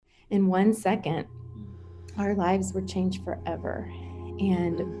in 1 second, our lives were changed forever.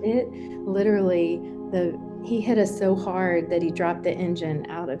 And it literally, he hit us so hard that he dropped the engine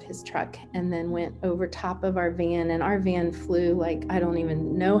out of his truck and then went over top of our van. And our van flew like, I don't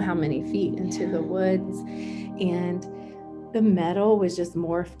even know how many feet into the woods. And the metal was just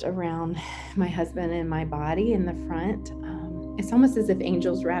morphed around my husband and my body in the front. It's almost as if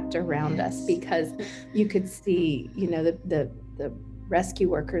angels wrapped around us, because you could see, the rescue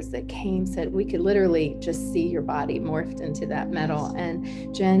workers that came said we could literally just see your body morphed into that metal.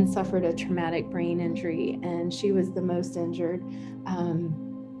 And Jen suffered a traumatic brain injury, and she was the most injured.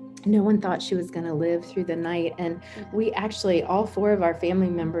 No one thought she was going to live through the night. And we actually, all 4 of our family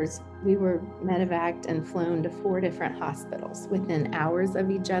members, we were medevaced and flown to 4 different hospitals within hours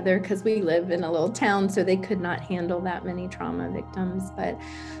of each other, because we live in a little town, so they could not handle that many trauma victims. But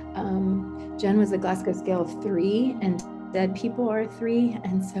Jen was a Glasgow scale of 3, and dead people are 3.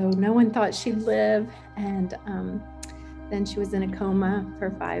 And so no one thought she'd live. And then she was in a coma for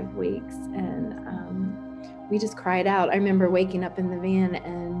 5 weeks. And we just cried out. I remember waking up in the van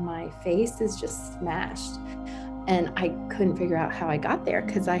and my face is just smashed. And I couldn't figure out how I got there,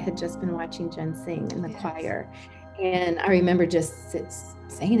 because I had just been watching Jen sing in the choir. And I remember just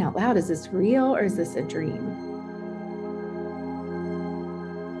saying out loud, is this real or is this a dream?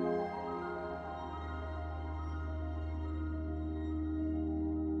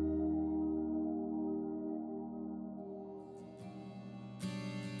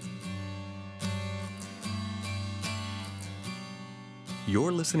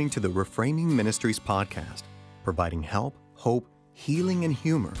 You're listening to the Reframing Ministries podcast, providing help, hope, healing, and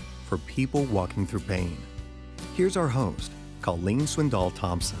humor for people walking through pain. Here's our host, Colleen Swindoll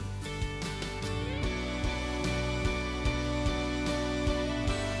Thompson.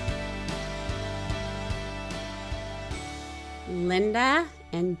 Linda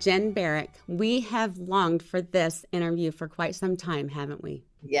and Jen Barrick, we have longed for this interview for quite some time, haven't we?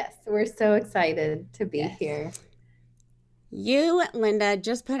 Yes, we're so excited to be here. You, Linda,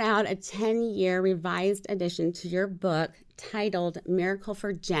 just put out a 10-year revised edition to your book titled Miracle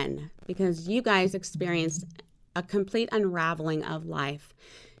for Jen, because you guys experienced a complete unraveling of life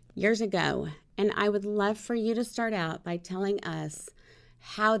years ago. And I would love for you to start out by telling us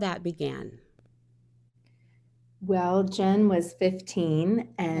how that began. Well, Jen was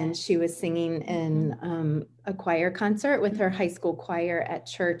 15 and she was singing in a choir concert with her high school choir at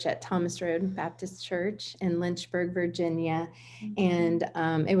church at Thomas Road Baptist Church in Lynchburg, Virginia. And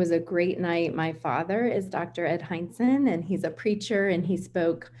it was a great night. My father is Dr. Ed Heinzen, and he's a preacher, and he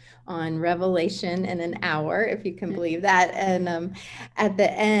spoke on Revelation in an hour, if you can believe that. And at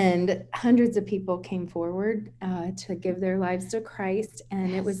the end, hundreds of people came forward to give their lives to Christ,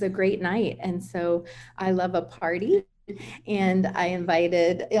 and it was a great night. And so I love a party. And I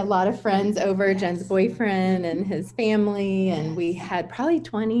invited a lot of friends over, Jen's boyfriend and his family, and we had probably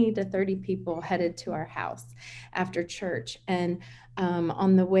 20 to 30 people headed to our house after church. And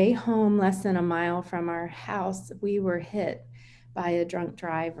on the way home, less than a mile from our house, we were hit by a drunk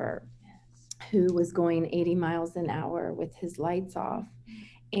driver who was going 80 miles an hour with his lights off.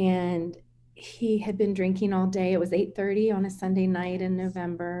 And he had been drinking all day. It was 8:30 on a Sunday night in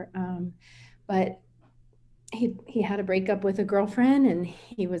November. But he had a breakup with a girlfriend, and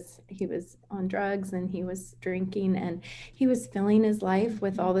he was on drugs, and he was drinking, and he was filling his life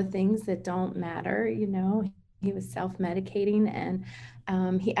with all the things that don't matter. He was self-medicating,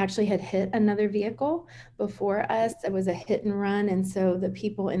 and he actually had hit another vehicle before us. It was a hit and run. And so the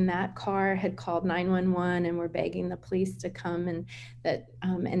people in that car had called 911 and were begging the police to come, and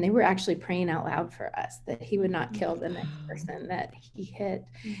and they were actually praying out loud for us that he would not kill the next person that he hit.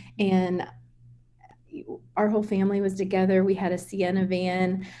 And our whole family was together. We had a Sienna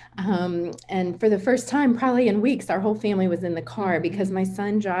van. And for the first time, probably in weeks, our whole family was in the car, because my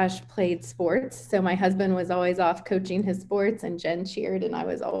son Josh played sports. So my husband was always off coaching his sports, and Jen cheered, and I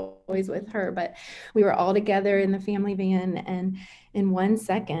was always with her. But we were all together in the family van. And in 1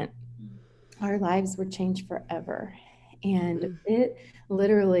 second, our lives were changed forever. And it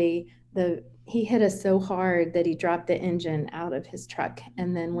literally, he hit us so hard that he dropped the engine out of his truck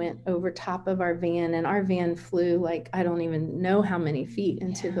and then went over top of our van. And our van flew like, I don't even know how many feet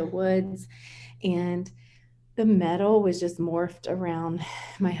into the woods. And the metal was just morphed around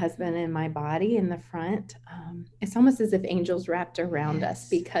my husband and my body in the front. It's almost as if angels wrapped around us,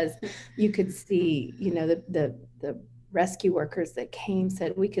 because you could see, the rescue workers that came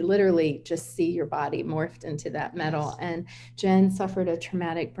said we could literally just see your body morphed into that metal. And Jen suffered a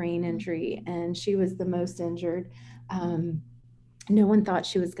traumatic brain injury, and she was the most injured. No one thought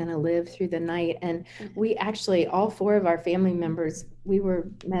she was going to live through the night. And we actually, all 4 of our family members, we were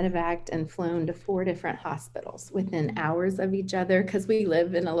medevaced and flown to 4 different hospitals within hours of each other because we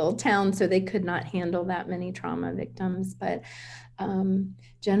live in a little town, so they could not handle that many trauma victims. But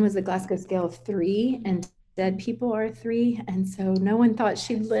Jen was a Glasgow scale of 3, and dead people are 3. And so no one thought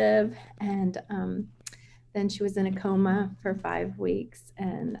she'd live. And then she was in a coma for 5 weeks.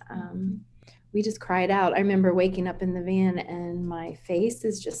 And we just cried out. I remember waking up in the van and my face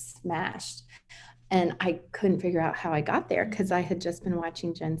is just smashed. And I couldn't figure out how I got there because I had just been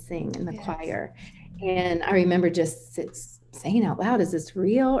watching Jen sing in the choir. And I remember just saying out loud, is this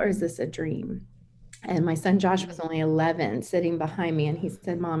real or is this a dream? And my son Josh was only 11 sitting behind me, and he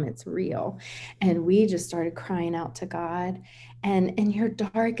said, Mom, it's real. And we just started crying out to God. And in your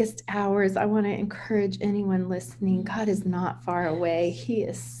darkest hours, I want to encourage anyone listening, God is not far away. He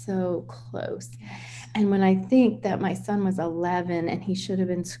is so close. And when I think that my son was 11 and he should have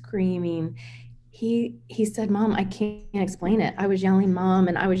been screaming, he said, Mom, I can't explain it. I was yelling Mom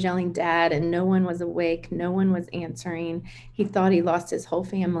and I was yelling Dad, and no one was awake. No one was answering. He thought he lost his whole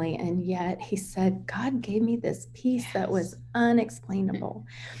family. And yet he said, God gave me this peace that was unexplainable.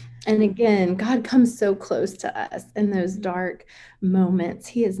 And again, God comes so close to us in those dark moments.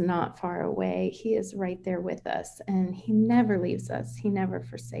 He is not far away. He is right there with us, and he never leaves us. He never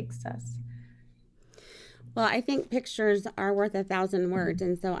forsakes us. Well, I think pictures are worth 1,000 words.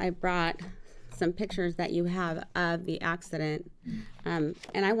 And so I brought some pictures that you have of the accident. And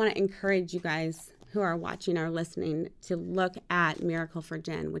I want to encourage you guys who are watching or listening to look at Miracle for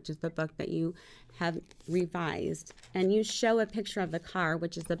Jen, which is the book that you have revised. And you show a picture of the car,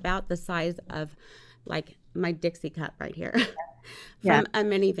 which is about the size of like my Dixie cup right here from a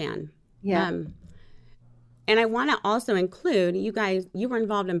minivan. Yeah. And I want to also include you guys, you were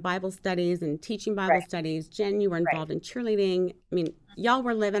involved in Bible studies and teaching Bible studies. Jen, you were involved in cheerleading. I mean, y'all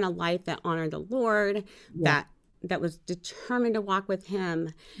were living a life that honored the Lord, that was determined to walk with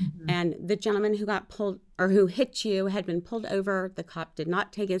him. And the gentleman who got pulled or who hit you had been pulled over. The cop did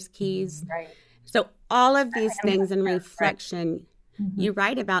not take his keys. So all of these things in reflection, you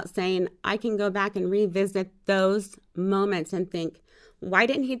write about saying, I can go back and revisit those moments and think, why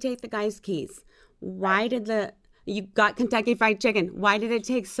didn't he take the guy's keys? Why did you got Kentucky Fried Chicken? Why did it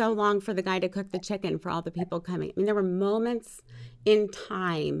take so long for the guy to cook the chicken for all the people coming? I mean, there were moments in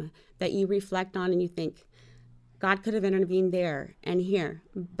time that you reflect on and you think, God could have intervened there and here.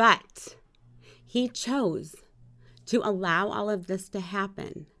 But he chose to allow all of this to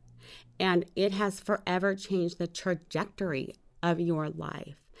happen. And it has forever changed the trajectory of your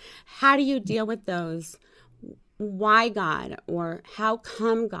life. How do you deal with those? Why God, or how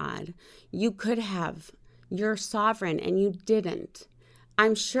come God? You could have. You're sovereign and you didn't.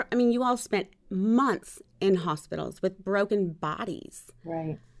 I'm sure, I mean, you all spent months in hospitals with broken bodies.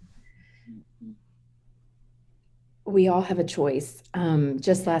 Right. We all have a choice.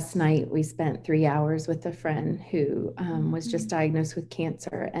 Just last night, we spent 3 hours with a friend who was just diagnosed with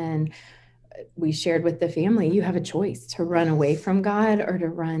cancer. And we shared with the family, you have a choice to run away from God or to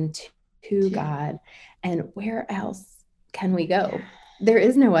run to God. And where else can we go? There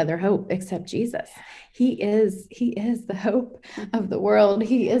is no other hope except Jesus. He is the hope of the world.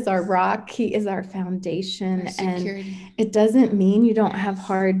 He is our rock. He is our foundation. And it doesn't mean you don't have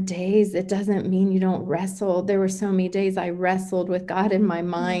hard days. It doesn't mean you don't wrestle. There were so many days I wrestled with God in my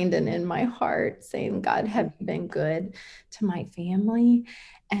mind and in my heart, saying, God, have you been good to my family?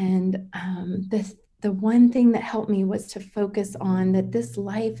 And the one thing that helped me was to focus on that this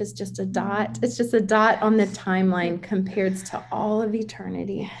life is just a dot. It's just a dot on the timeline compared to all of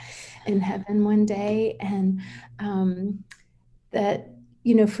eternity in heaven one day. And that,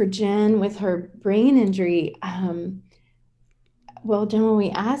 for Jen with her brain injury, well, Jen, when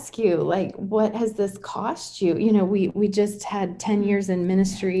we ask you, like, what has this cost you? We just had 10 years in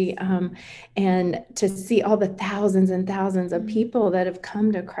ministry, and to see all the thousands and thousands of people that have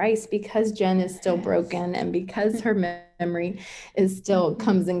come to Christ because Jen is still broken and because her memory is still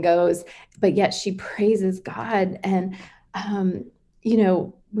comes and goes, but yet she praises God. And,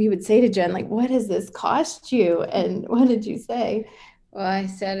 we would say to Jen, like, what has this cost you? And what did you say? Well, I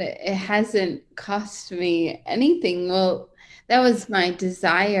said it hasn't cost me anything. Well, that was my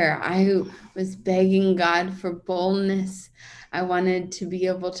desire. I was begging God for boldness. I wanted to be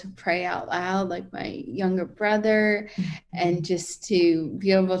able to pray out loud like my younger brother, and just to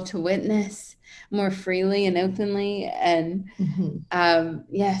be able to witness more freely and openly. And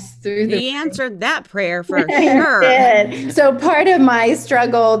yes, he answered that prayer for sure. Did. So part of my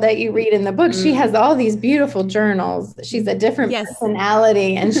struggle that you read in the book, she has all these beautiful journals. She's a different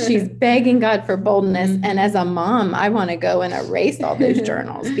personality, and she's begging God for boldness. And as a mom, I want to go and erase all those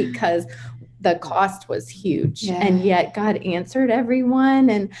journals because the cost was huge. Yeah. And yet God answered everyone.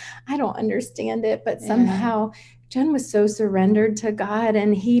 And I don't understand it, but somehow Jen was so surrendered to God,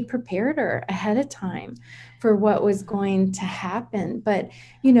 and he prepared her ahead of time for what was going to happen. But,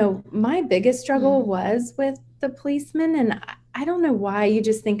 my biggest struggle was with the policeman. And I don't know why you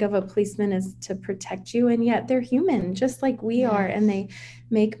just think of a policeman as to protect you, and yet they're human, just like we are, and they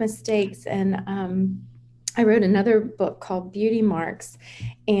make mistakes. And I wrote another book called Beauty Marks,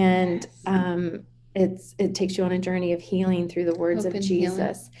 and it takes you on a journey of healing through the words of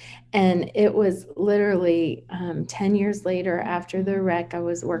Jesus. And it was literally 10 years later after the wreck, I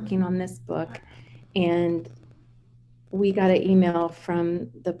was working on this book, and we got an email from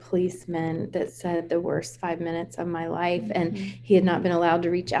the policeman that said the worst 5 minutes of my life. And he had not been allowed to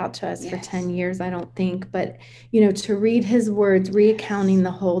reach out to us for 10 years, I don't think. But, to read his words, recounting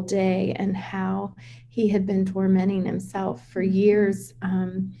the whole day and how he had been tormenting himself for years.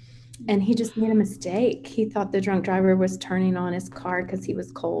 And he just made a mistake. He thought the drunk driver was turning on his car because he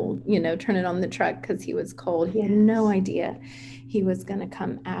was cold, turning on the truck because he was cold. He had no idea he was going to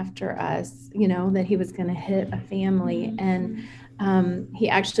come after us, that he was going to hit a family. And he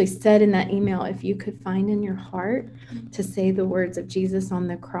actually said in that email, if you could find in your heart to say the words of Jesus on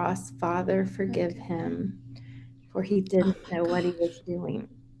the cross, Father, forgive him, for he didn't know what he was doing.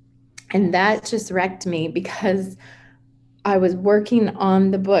 And that just wrecked me, because I was working on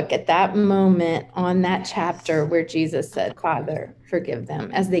the book at that moment, on that chapter where Jesus said, Father, forgive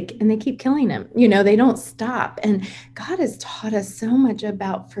them, and they keep killing him. They don't stop. And God has taught us so much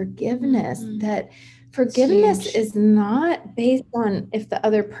about forgiveness, that forgiveness is not based on if the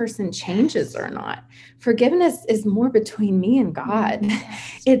other person changes or not. Forgiveness is more between me and God.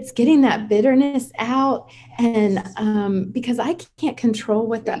 It's getting that bitterness out. And because I can't control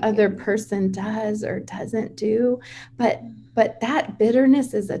what the other person does or doesn't do, but that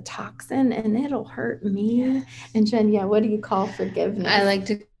bitterness is a toxin, and it'll hurt me. And Jen, what do you call forgiveness? I like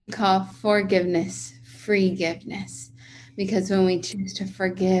to call forgiveness forgiveness, because when we choose to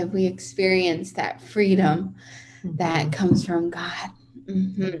forgive, we experience that freedom that comes from God.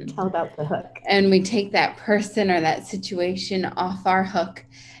 Tell about the hook. And we take that person or that situation off our hook,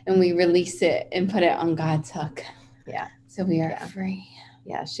 and we release it and put it on God's hook. Yeah. So we are free.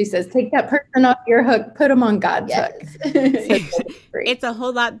 Yeah, she says, take that person off your hook, put them on God's hook. It's a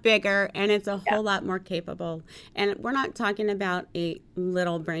whole lot bigger, and it's a whole lot more capable. And we're not talking about a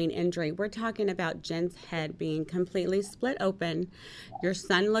little brain injury. We're talking about Jen's head being completely split open. Your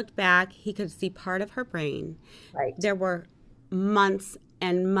son looked back. He could see part of her brain. Right. There were months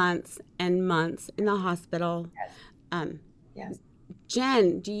and months and months in the hospital. Yes.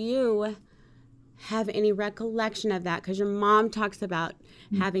 Jen, do you have any recollection of that? Because your mom talks about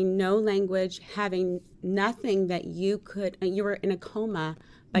having no language, having nothing that you were in a coma,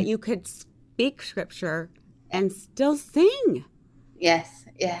 but you could speak scripture and still sing. Yes.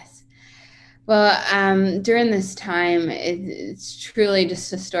 Well, during this time, it's truly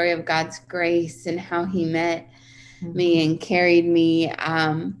just a story of God's grace and how he met me and carried me.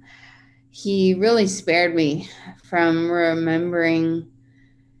 He really spared me from remembering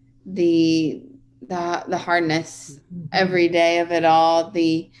the hardness every day of it all.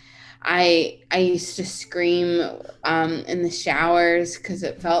 I used to scream in the showers because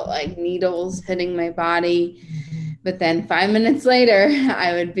it felt like needles hitting my body. But then 5 minutes later,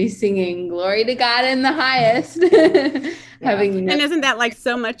 I would be singing "Glory to God in the highest." And isn't that like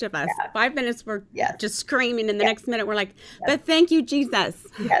so much of us? 5 minutes we're just screaming, and the next minute we're like, "But thank you, Jesus."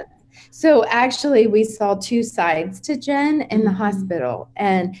 Yes. So actually, we saw two sides to Jen in the hospital,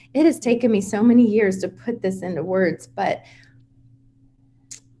 and it has taken me so many years to put this into words, but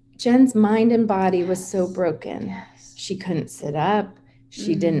Jen's mind and body was so broken. Yes. She couldn't sit up.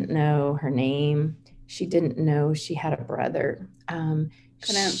 She didn't know her name. She didn't know she had a brother.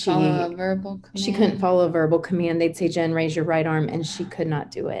 Couldn't follow a verbal command. She couldn't follow a verbal command. They'd say, Jen, raise your right arm, and she could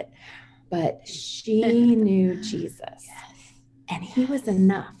not do it. But she knew Jesus, and he was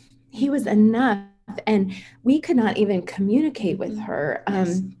enough. He was enough, and we could not even communicate with her.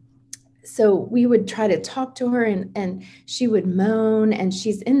 So we would try to talk to her, and she would moan, and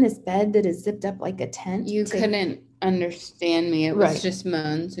she's in this bed that is zipped up like a tent. You couldn't understand me. It was just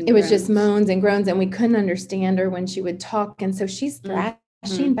moans and groans. It was just moans and groans, and we couldn't understand her when she would talk. And so she's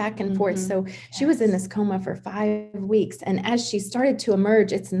thrashing back and forth. So she was in this coma for 5 weeks. And as she started to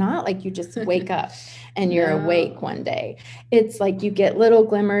emerge, it's not like you just wake up and you're awake one day. It's like you get little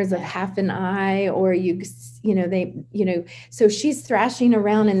glimmers of half an eye, or so she's thrashing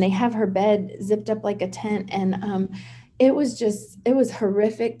around, and they have her bed zipped up like a tent. And it was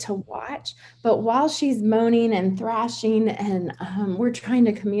horrific to watch. But while she's moaning and thrashing and we're trying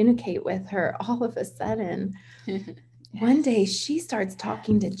to communicate with her, all of a sudden, one day she starts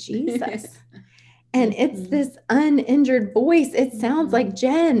talking to Jesus. And it's this uninjured voice. It sounds like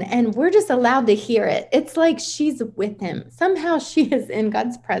Jen, and we're just allowed to hear it. It's like she's with him. Somehow she is in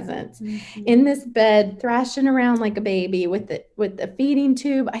God's presence in this bed, thrashing around like a baby with the feeding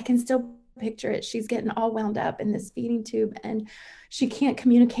tube. I can still picture it. She's getting all wound up in this feeding tube, and she can't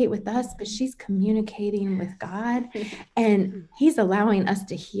communicate with us, but she's communicating with God, and he's allowing us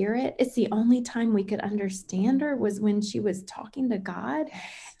to hear it. It's the only time we could understand her was when she was talking to God.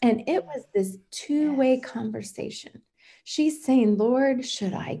 And it was this two-way conversation. She's saying, Lord,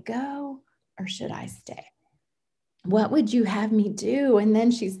 should I go or should I stay? What would you have me do? And then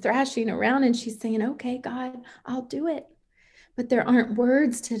she's thrashing around and she's saying, okay, God, I'll do it. But there aren't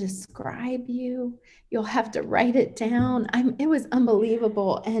words to describe you. You'll have to write it down. It was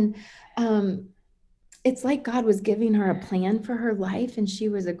unbelievable. And it's like God was giving her a plan for her life and she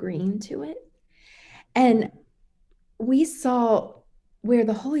was agreeing to it. And we saw where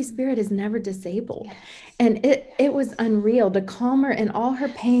the Holy Spirit is never disabled. Yes. And it was unreal to calm her in all her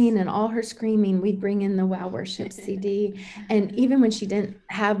pain and all her screaming. We'd bring in the Wow Worship CD. And even when she didn't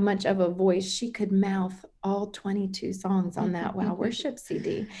have much of a voice, she could mouth all 22 songs on that Wow Worship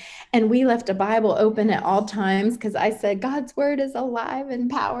CD. And we left a Bible open at all times because I said, God's word is alive and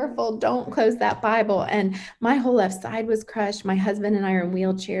powerful. Don't close that Bible. And my whole left side was crushed. My husband and I are in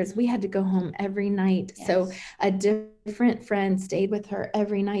wheelchairs. We had to go home every night. Yes. So a different friend stayed with her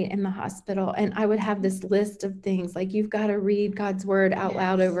every night in the hospital. And I would have this list of things like, you've got to read God's word out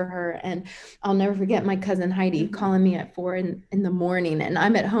loud over her. And I'll never forget my cousin Heidi calling me at 4 in the morning, and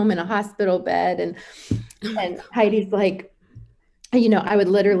I'm at home in a hospital bed. And Heidi's like, I would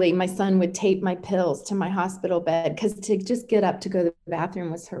literally, my son would tape my pills to my hospital bed because to just get up to go to the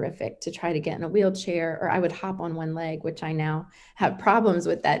bathroom was horrific, to try to get in a wheelchair, or I would hop on one leg, which I now have problems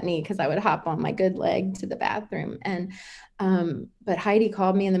with that knee because I would hop on my good leg to the bathroom. And but Heidi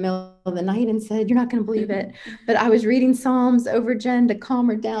called me in the middle of the night and said, you're not going to believe it, but I was reading Psalms over Jen to calm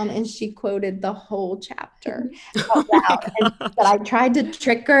her down, and she quoted the whole chapter out loud. But I tried to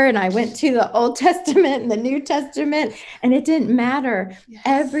trick her, and I went to the Old Testament and the New Testament, and it didn't matter. Yes.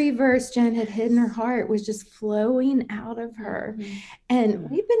 Every verse Jen had hid in her heart was just flowing out of her. And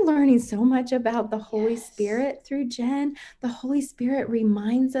we've been learning so much about the Holy Spirit through Jen. The Holy Spirit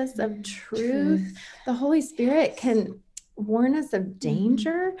reminds us of truth. The Holy Spirit can warn us of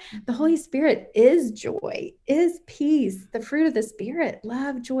danger. The Holy Spirit is joy, is peace, the fruit of the Spirit,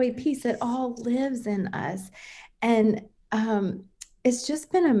 love, joy, peace. It all lives in us. And it's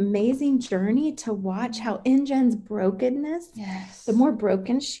just been an amazing journey to watch how in Jen's brokenness, the more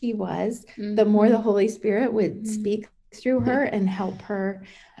broken she was, the more the Holy Spirit would speak through her and help her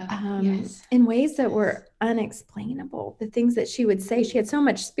in ways that were unexplainable. The things that she would say, she had so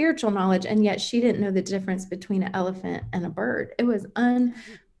much spiritual knowledge, and yet she didn't know the difference between an elephant and a bird. It was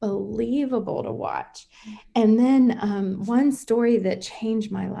unbelievable to watch. And then one story that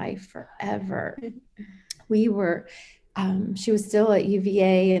changed my life forever. She was still at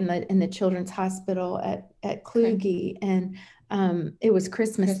UVA in the Children's Hospital at Kluge, and it was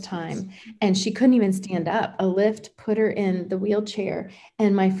Christmas time, and she couldn't even stand up. A lift put her in the wheelchair,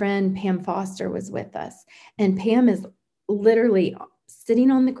 and my friend Pam Foster was with us. And Pam is literally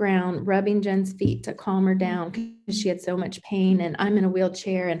sitting on the ground, rubbing Jen's feet to calm her down because she had so much pain. And I'm in a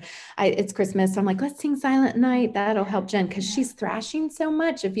wheelchair, and it's Christmas. So I'm like, let's sing Silent Night. That'll help Jen because she's thrashing so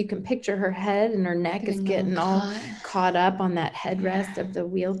much. If you can picture her head and her neck is getting all caught up on that headrest of the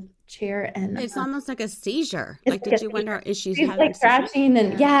wheelchair. And it's almost like a seizure. Like, did you wonder if she's having like thrashing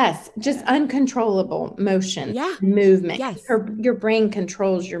and just uncontrollable motion, movement. Yes. Your brain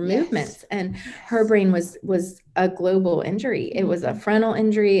controls your movements, and her brain was a global injury. It was a frontal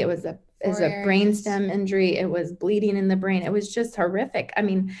injury. It was a brainstem injury. It was bleeding in the brain. It was just horrific. I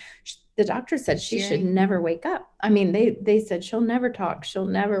mean, the doctor said she should never wake up. I mean, they said she'll never talk, she'll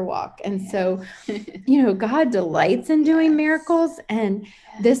never walk. And so, God delights in doing miracles. And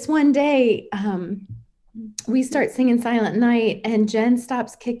this one day, we start singing Silent Night, and Jen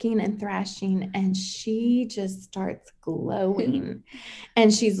stops kicking and thrashing, and she just starts glowing.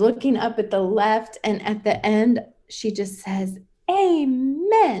 And she's looking up at the left, and at the end, she just says,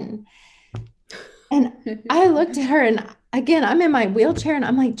 Amen. And I looked at her, and again, I'm in my wheelchair, and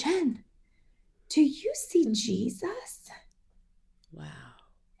I'm like, Jen, do you see Jesus? Wow.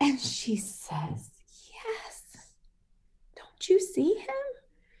 And she says, yes. Don't you see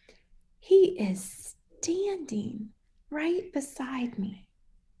him? He is standing right beside me.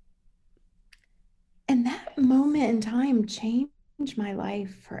 And that that moment in time changed my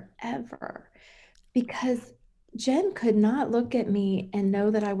life forever, because Jen could not look at me and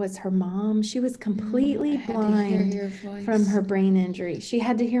know that I was her mom. She was completely blind from her brain injury. She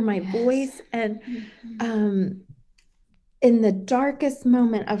had to hear my voice. And in the darkest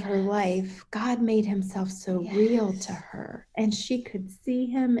moment of her life, God made himself so real to her, and she could see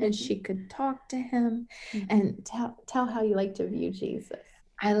him and she could talk to him. And tell how you like to view Jesus.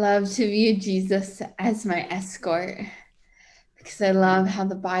 I love to view Jesus as my escort, because I love how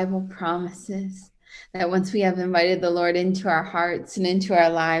the Bible promises that once we have invited the Lord into our hearts and into our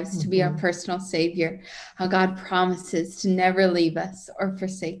lives to be our personal Savior, how God promises to never leave us or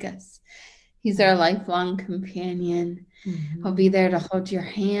forsake us. He's our lifelong companion. He'll be there to hold your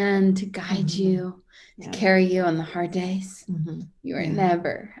hand, to guide you, to carry you on the hard days. You are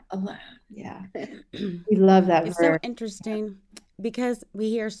never alone. Yeah. We love that It's verse. so interesting because we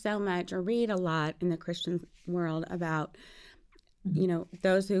hear so much or read a lot in the Christian world about, you know,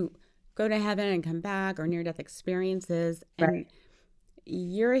 those who go to heaven and come back, or near-death experiences. And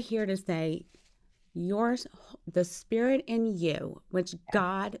you're here to say, the spirit in you, which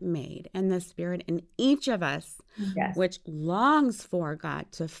God made, and the spirit in each of us, which longs for God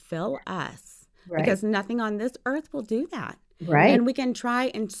to fill us, because nothing on this earth will do that. And we can try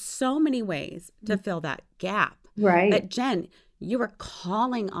in so many ways to fill that gap. But Jen, you were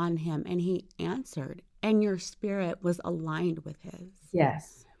calling on him and he answered, and your spirit was aligned with his.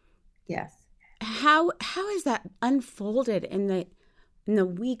 Yes. How is that unfolded in the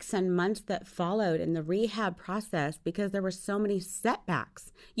weeks and months that followed in the rehab process? Because there were so many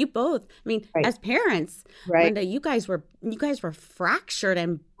setbacks. You both, I mean, as parents, Linda, you guys were fractured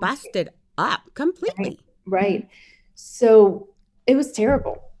and busted up completely. So it was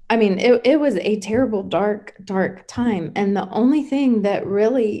terrible. I mean, it was a terrible, dark time. And the only thing that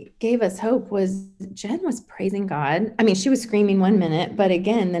really gave us hope was Jen was praising God. I mean, she was screaming one minute, but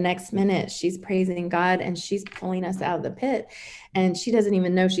again, the next minute she's praising God and she's pulling us out of the pit. And she doesn't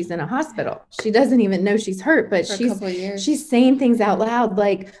even know she's in a hospital. She doesn't even know she's hurt, but she's saying things out loud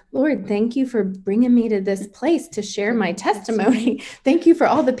like, Lord, thank you for bringing me to this place to share my testimony. Thank you for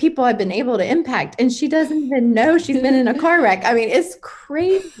all the people I've been able to impact. And she doesn't even know she's been in a car wreck. I mean, it's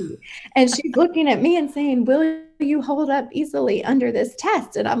crazy. And she's looking at me and saying, will you hold up easily under this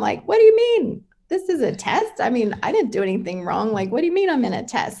test? And I'm like, what do you mean? This is a test? I mean, I didn't do anything wrong. Like, what do you mean I'm in a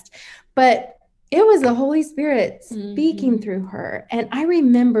test? But it was the Holy Spirit speaking through her. And I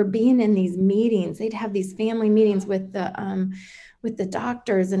remember being in these meetings. They'd have these family meetings with the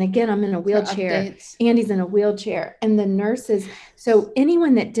doctors. And again, I'm in a wheelchair. Andy's in a wheelchair. And the nurses. So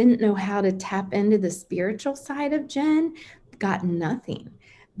anyone that didn't know how to tap into the spiritual side of Jen got nothing.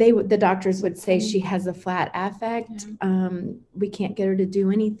 The doctors would say she has a flat affect. We can't get her to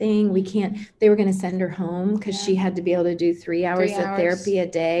do anything. They were going to send her home because she had to be able to do 3 hours of therapy a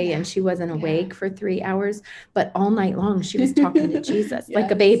day. And she wasn't awake for 3 hours, but all night long, she was talking to Jesus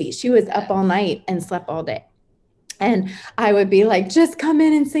like a baby. She was up all night and slept all day. And I would be like, just come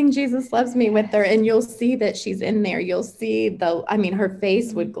in and sing Jesus Loves Me with her. And you'll see that she's in there. You'll see her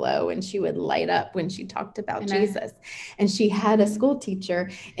face would glow and she would light up when she talked about Jesus. And she had a school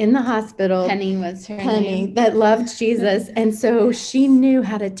teacher in the hospital. Penny was her name. That loved Jesus. And so she knew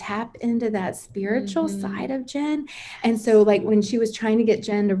how to tap into that spiritual side of Jen. And so like when she was trying to get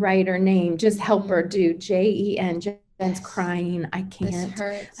Jen to write her name, just help her do Jen. Jen's crying. I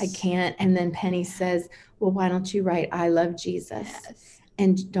can't. And then Penny says, well, why don't you write, I love Jesus?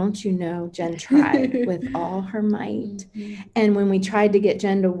 And don't you know, Jen tried with all her might. And when we tried to get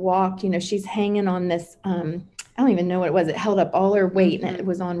Jen to walk, she's hanging on this, I don't even know what it was. It held up all her weight and it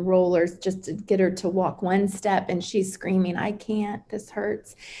was on rollers just to get her to walk one step. And she's screaming, I can't, this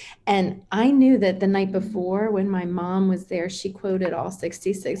hurts. And I knew that the night before when my mom was there, she quoted all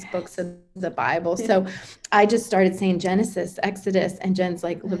 66 books of the Bible. So I just started saying Genesis, Exodus, and Jen's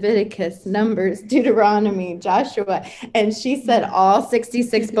like Leviticus, Numbers, Deuteronomy, Joshua. And she said all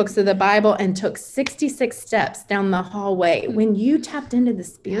 66 books of the Bible and took 66 steps down the hallway. When you tapped into the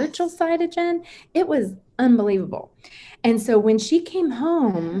spiritual side of Jen, it was unbelievable. And so when she came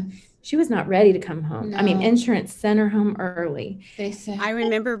home, she was not ready to come home. No. I mean, insurance sent her home early. They said, I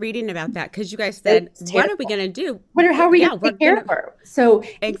remember reading about that because you guys said, what are we going to do? How are we going to take care of her? So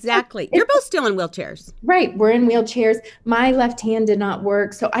exactly. You're both still in wheelchairs. Right. We're in wheelchairs. My left hand did not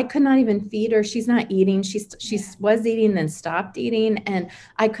work. So I could not even feed her. She's not eating. She was eating, then stopped eating. And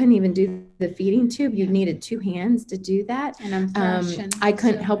I couldn't even do the feeding tube, you needed 2 hands to do that. And I'm fresh and I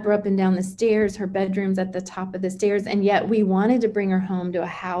couldn't so help her up and down the stairs. Her bedroom's at the top of the stairs. And yet we wanted to bring her home to a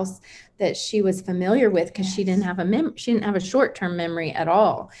house that she was familiar with, because she didn't have a short-term memory at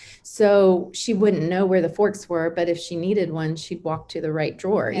all. So she wouldn't know where the forks were, but if she needed one, she'd walk to the right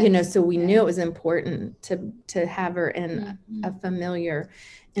drawer, so we knew it was important to have her in a familiar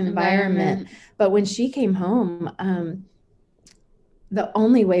environment. But when she came home, the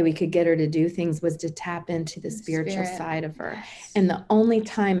only way we could get her to do things was to tap into the spiritual side of her. And the only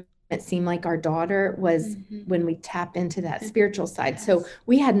time it seemed like our daughter was when we tap into that spiritual side. So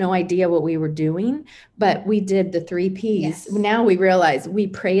we had no idea what we were doing, but we did the 3 Ps. Now we realize we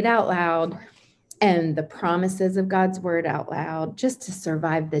prayed out loud and the promises of God's word out loud just to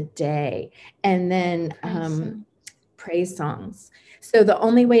survive the day. And then praise songs. So the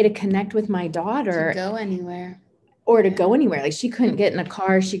only way to connect with my daughter, to go anywhere. Like she couldn't get in a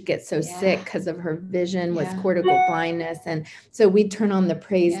car. She'd get so sick because of her vision was cortical blindness. And so we'd turn on the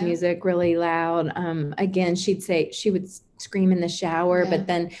praise music really loud. Again, she would scream in the shower, but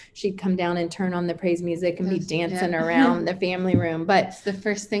then she'd come down and turn on the praise music and be dancing around the family room. But it's the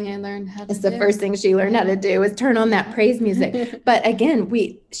first thing I learned how to do. It's the first thing she learned how to do was turn on that praise music. But again,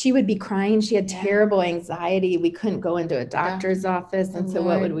 she would be crying. She had terrible anxiety. We couldn't go into a doctor's office. And so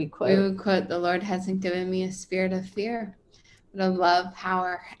what would we quote? We would quote, "The Lord hasn't given me a spirit of fear, but of love,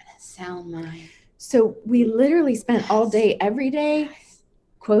 power, and a sound mind." So we literally spent all day, every day,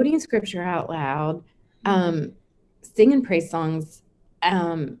 quoting scripture out loud, singing praise songs,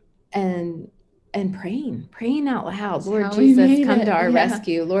 and praying out loud. Lord Jesus, come to our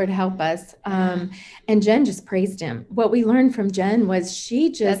rescue. Lord, help us. And Jen just praised him. What we learned from Jen was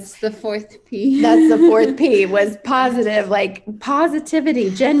that's the 4th P. That's the 4th P, was positive, like positivity.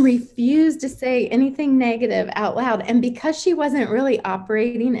 Jen refused to say anything negative out loud. And because she wasn't really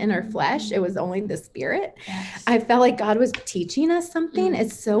operating in her flesh, it was only the spirit. I felt like God was teaching us something.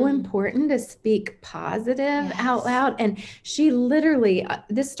 It's so important to speak positive out loud. And she literally,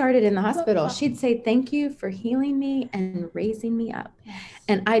 this started in the hospital. She'd say, "Thank you for healing me and raising me up."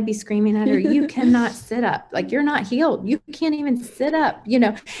 And I'd be screaming at her, "You cannot sit up. Like, you're not healed. You can't even sit up,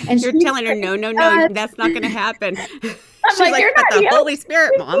 And you're telling her, no, that's not going to happen. She's like, "You're but not the healed. Holy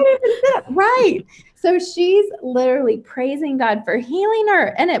Spirit, Mom." Right. So she's literally praising God for healing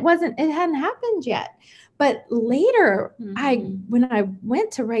her. And it hadn't happened yet. But later, when I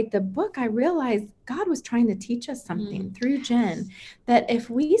went to write the book, I realized God was trying to teach us something through Jen, that if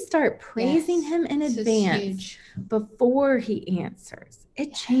we start praising him in advance before he answers,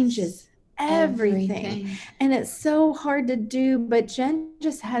 it changes everything. And it's so hard to do, but Jen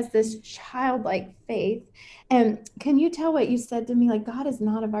just has this childlike faith. And can you tell what you said to me? Like, God is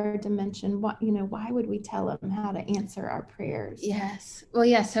not of our dimension. Why would we tell him how to answer our prayers? Yes. Well,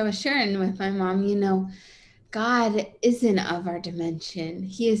 yes, I was sharing with my mom, God isn't of our dimension.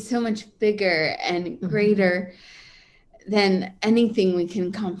 He is so much bigger and greater than anything we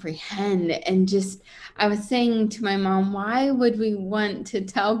can comprehend. And I was saying to my mom, why would we want to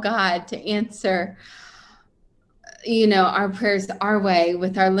tell God to answer our prayers our way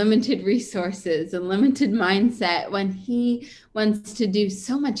with our limited resources and limited mindset, when he wants to do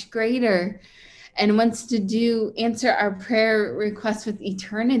so much greater and wants to answer our prayer requests with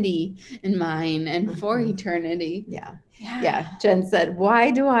eternity in mind and for eternity. Yeah. Jen said,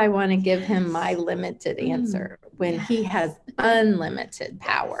 "Why do I want to give him my limited answer when he has unlimited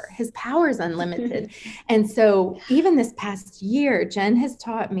power? His power is unlimited." And so even this past year, Jen has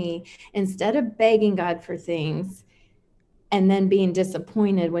taught me, instead of begging God for things and then being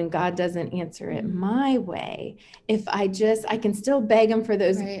disappointed when God doesn't answer it my way, if I can still beg him for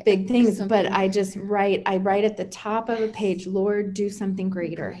those big things, but I write at the top of a page, "Lord, do something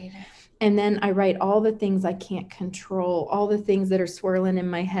greater." And then I write all the things I can't control, all the things that are swirling in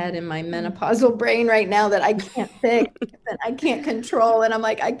my head, in my menopausal brain right now that I can't fix, that I can't control. And I'm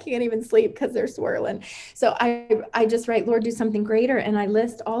like, I can't even sleep because they're swirling. So I just write, "Lord, do something greater." And I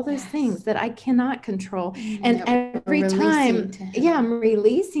list all those things that I cannot control. And every time, I'm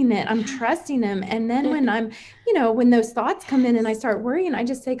releasing it. I'm trusting him. And then when when those thoughts come in and I start worrying, I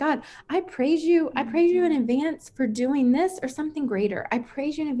just say, "God, I praise you. I praise you in advance for doing this or something greater. I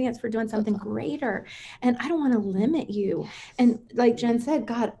praise you in advance for doing something greater. And I don't want to limit you." And like Jen said,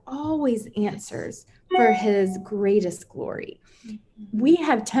 God always answers for his greatest glory. We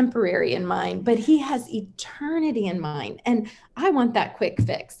have temporary in mind, but he has eternity in mind. And I want that quick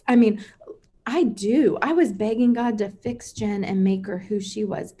fix. I mean, I do. I was begging God to fix Jen and make her who she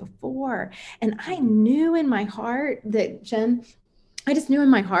was before. And I knew in my heart that Jen I just knew in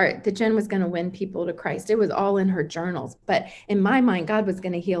my heart that Jen was going to win people to Christ. It was all in her journals. But in my mind, God was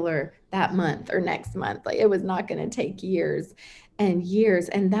going to heal her that month or next month. Like, it was not going to take years and years.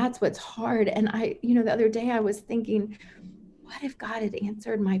 And that's what's hard. And the other day I was thinking, what if God had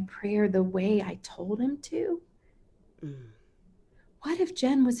answered my prayer the way I told him to? What if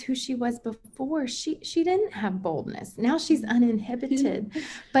Jen was who she was before? She didn't have boldness. Now she's uninhibited.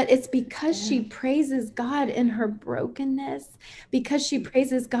 But it's because she praises God in her brokenness, because she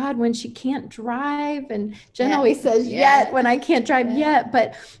praises God when she can't drive. And Jen always says, yet, when I can't drive yet.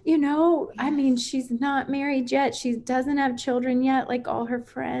 But, she's not married yet. She doesn't have children yet, like all her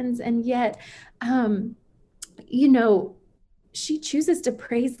friends. And yet, she chooses to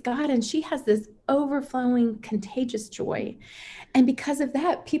praise God, and she has this overflowing, contagious joy. And because of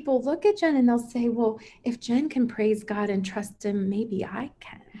that, people look at Jen and they'll say, well, if Jen can praise God and trust him, maybe I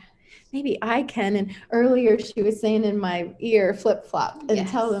can. Maybe I can. And earlier she was saying in my ear, flip-flop, and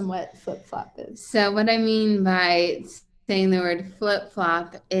tell them what flip-flop is. So what I mean by saying the word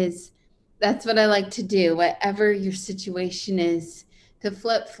flip-flop is that's what I like to do. Whatever your situation is, to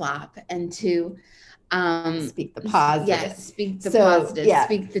flip-flop and to speak the positive. Yes, speak the positive. Yeah.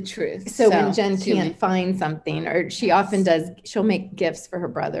 Speak the truth. So when Jen can't find something, or she often does, she'll make gifts for her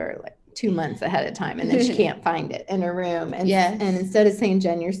brother like 2 months ahead of time, and then she can't find it in her room. And and instead of saying,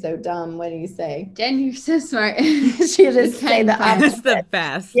 Jen, you're so dumb, what do you say? Jen, you're so smart. She'll just say the opposite. That's the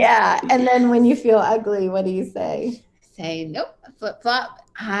best. Yeah. And then when you feel ugly, what do you say? Say, nope, flip-flop.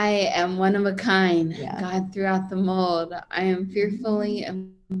 I am one of a kind. God threw out the mold. I am fearfully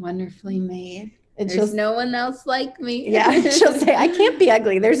and wonderfully made. And there's no one else like me. Yeah, she'll say, I can't be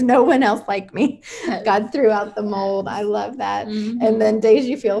ugly. There's no one else like me. God threw out the mold. I love that. Mm-hmm. And then days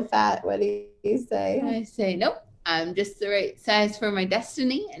you feel fat, what do you say? I say, nope, I'm just the right size for my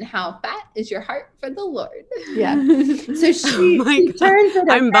destiny. And how fat is your heart for the Lord? Yeah. So she turns it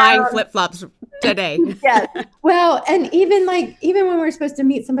I'm buying flip-flops today. Yeah. Well, and even when we're supposed to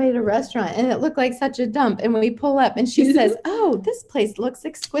meet somebody at a restaurant and it looked like such a dump, and when we pull up and she says, oh, this place looks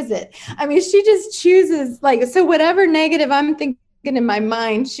exquisite. I mean, she just chooses, so whatever negative I'm thinking in my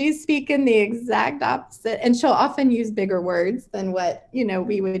mind, she's speaking the exact opposite. And she'll often use bigger words than what,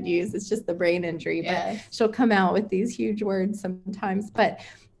 we would use. It's just the brain injury, but she'll come out with these huge words sometimes. But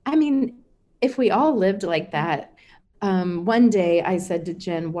I mean, if we all lived like that, one day I said to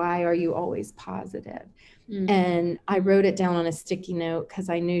Jen, why are you always positive? Mm-hmm. And I wrote it down on a sticky note because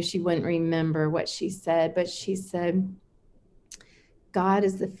I knew she wouldn't remember what she said, but she said, God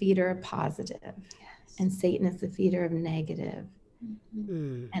is the feeder of positive, and Satan is the feeder of negative.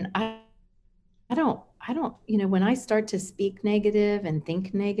 Mm-hmm. And I don't, when I start to speak negative and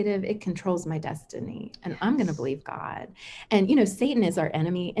think negative, it controls my destiny, and I'm going to believe God. And, Satan is our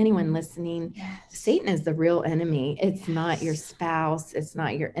enemy. Anyone listening, Satan is the real enemy. It's not your spouse. It's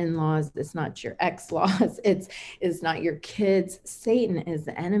not your in-laws. It's not your ex-laws. It's not your kids. Satan is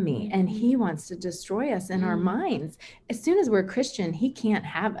the enemy, and he wants to destroy us in our minds. As soon as we're Christian, he can't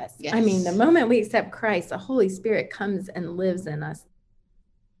have us. Yes. I mean, the moment we accept Christ, the Holy Spirit comes and lives in us.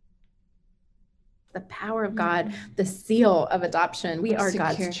 The power of God, the seal of adoption. We are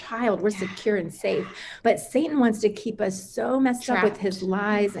God's child. We're secure and safe. But Satan wants to keep us so messed up with his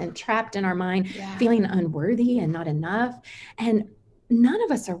lies and trapped in our mind, feeling unworthy and not enough. And none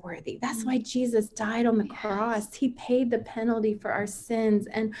of us are worthy. That's why Jesus died on the cross. He paid the penalty for our sins.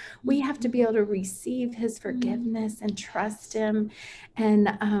 And we have to be able to receive his forgiveness and trust him. And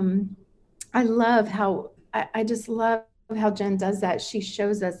I love how, I just love how Jen does that. She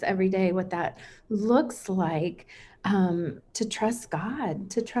shows us every day what that looks like, to trust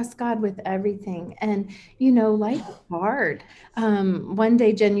God with everything. And, life is hard. One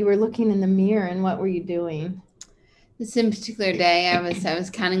day, Jen, you were looking in the mirror, and what were you doing? This in particular day, I was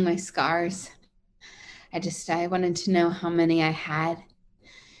counting my scars. I wanted to know how many I had.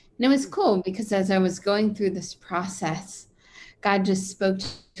 And it was cool because as I was going through this process, God just spoke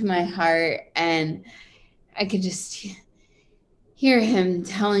to my heart, and I could just hear him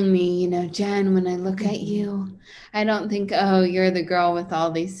telling me, Jen, when I look at you, I don't think, oh, you're the girl with all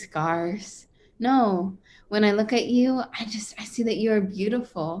these scars. No, when I look at you, I see that you are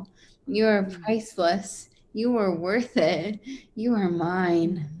beautiful. You are priceless. You are worth it. You are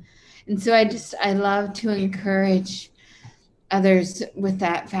mine. And so I love to encourage others with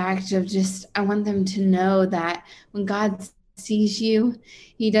that fact of I want them to know that when God sees you,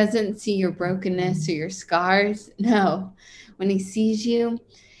 he doesn't see your brokenness or your scars. No. When he sees you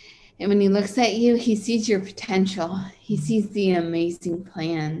And when he looks at you, he sees your potential. He sees the amazing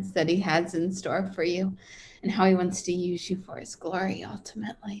plans that he has in store for you and how he wants to use you for his glory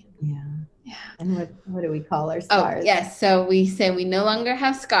ultimately. Yeah. Yeah. And what do we call our scars? Oh, yes. So we say we no longer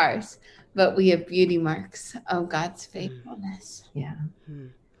have scars, but we have beauty marks of God's faithfulness. Yeah.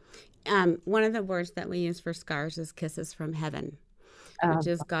 One of the words that we use for scars is kisses from heaven, which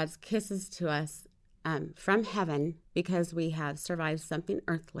is God's kisses to us from heaven, because we have survived something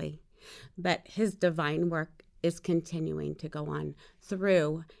earthly, but his divine work is continuing to go on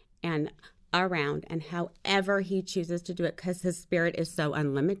through and around, and however he chooses to do it, because his spirit is so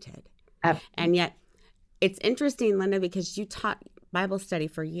unlimited. And yet it's interesting, Linda, because you taught Bible study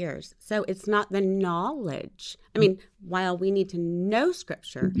for years. So it's not the knowledge. I mean, while we need to know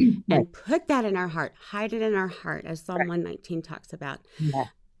scripture and put that in our heart, hide it in our heart, as Psalm 119 talks about. Yeah.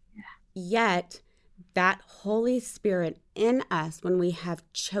 Yet that Holy Spirit in us, when we have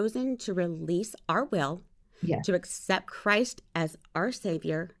chosen to release our will, to accept Christ as our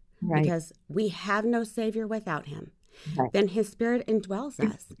Savior, because we have no Savior without him, then his spirit indwells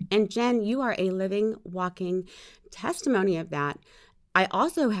us. And Jen, you are a living, walking testimony of that. I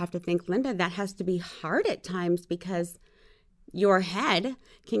also have to think, Linda, that has to be hard at times, because your head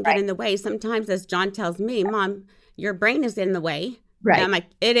can get in the way. Sometimes, as John tells me, Mom, your brain is in the way. Right. And I'm like,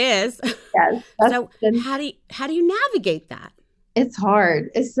 it is. Yes. So how do you navigate that? It's hard.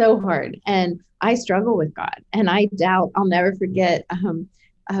 It's so hard. And I struggle with God, and I doubt. I'll never forget.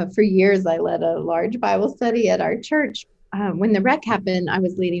 For years, I led a large Bible study at our church. When the wreck happened, I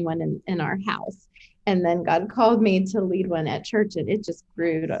was leading one in our house. And then God called me to lead one at church, and it just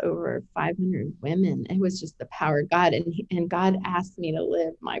grew to over 500 women. It was just the power of God. And God asked me to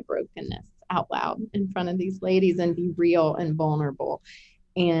live my brokenness out loud in front of these ladies and be real and vulnerable.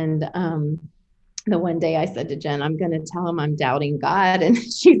 And the one day I said to Jen, I'm going to tell him I'm doubting God. And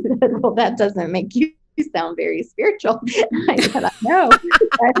she said, well, that doesn't make you sound very spiritual. I said, I know.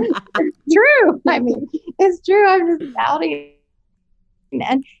 It's true. I mean, it's true. I'm just doubting.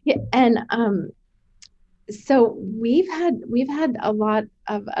 And so we've had a lot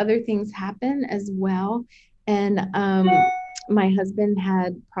of other things happen as well. And my husband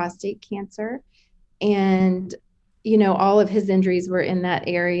had prostate cancer, and all of his injuries were in that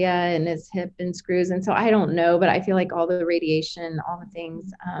area, and his hip and screws. And so I don't know, but I feel like all the radiation, all the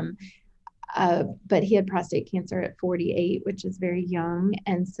things, but he had prostate cancer at 48, which is very young.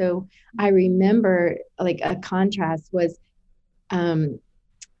 And so I remember, like, a contrast was,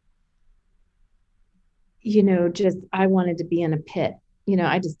 just, I wanted to be in a pit.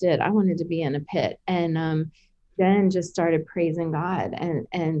 I just did. I wanted to be in a pit. And then just started praising God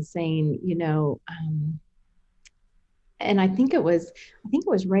and saying, and I think it was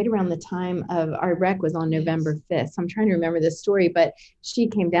right around the time of our wreck was on November 5th. So I'm trying to remember this story, but she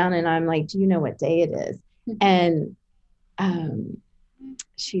came down and I'm like, do you know what day it is? And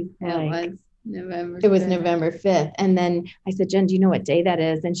she's like, it was November 5th. And then I said, Jen, do you know what day that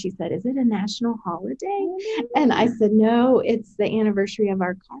is? And she said, is it a national holiday? And I said, no, it's the anniversary of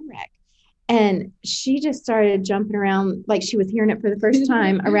our car wreck. And she just started jumping around like she was hearing it for the first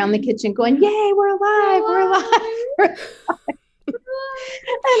time around the kitchen going, yay, we're alive, we're alive, we're alive.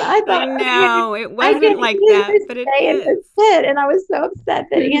 And I thought, no, it wasn't like that, but it is. And I was so upset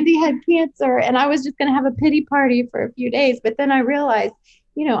that Andy had cancer, and I was just going to have a pity party for a few days. But then I realized,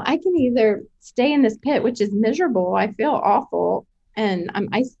 I can either stay in this pit, which is miserable. I feel awful and I'm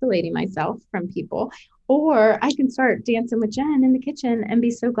isolating myself from people, or I can start dancing with Jen in the kitchen and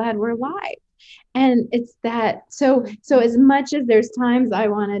be so glad we're alive. And it's that. So as much as there's times I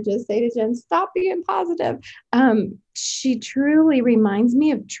want to just say to Jen, stop being positive. She truly reminds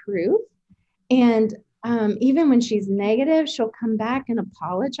me of truth. And even when she's negative, she'll come back and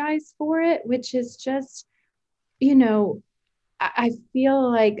apologize for it, which is just, I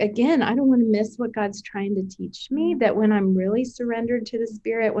feel like, again, I don't want to miss what God's trying to teach me, that when I'm really surrendered to the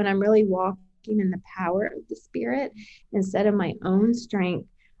Spirit, when I'm really walking in the power of the Spirit instead of my own strength,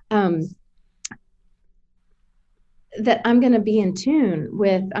 that I'm going to be in tune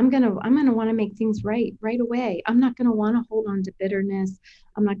with, I'm going to want to make things right away. I'm not going to want to hold on to bitterness.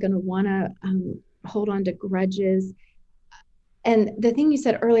 I'm not going to want to hold on to grudges. And the thing you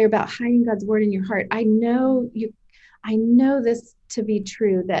said earlier about hiding God's word in your heart, I know this to be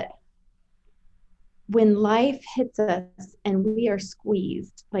true, that when life hits us and we are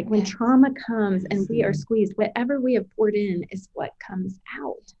squeezed, like when trauma comes and we are squeezed, whatever we have poured in is what comes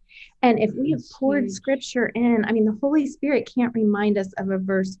out. And if we have That's poured huge. scripture in, I mean, the Holy Spirit can't remind us of a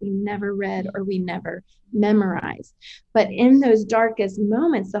verse we never read or we never memorized. But in those darkest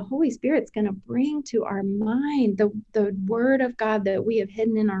moments, the Holy Spirit's going to bring to our mind the word of God that we have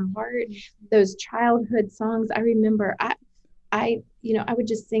hidden in our heart, those childhood songs. I remember I would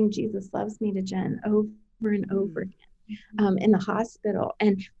just sing Jesus Loves Me to Jen over and over again in the hospital.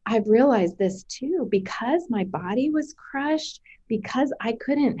 And I've realized this too, because my body was crushed, because I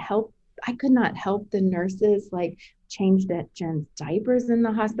could not help the nurses like change that Jen's diapers in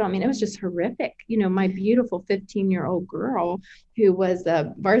the hospital. I mean, it was just horrific. My beautiful 15-year-old girl who was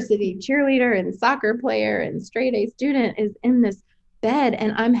a varsity cheerleader and soccer player and straight A student is in this bed,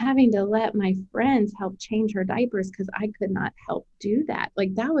 and I'm having to let my friends help change her diapers because I could not help do that.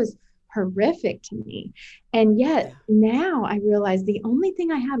 Like, that was horrific to me. And yet now I realize the only thing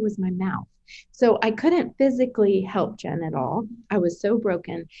I had was my mouth. So I couldn't physically help Jen at all. I was so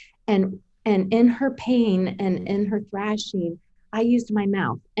broken. And in her pain and in her thrashing, I used my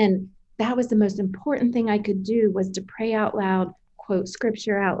mouth. And that was the most important thing I could do, was to pray out loud, quote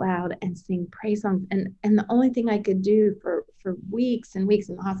scripture out loud, and sing praise songs. And the only thing I could do for weeks and weeks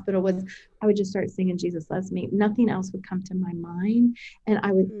in the hospital was I would just start singing Jesus Loves Me. Nothing else would come to my mind. And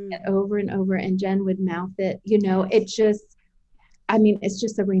I would sing it over and over, and Jen would mouth it. It's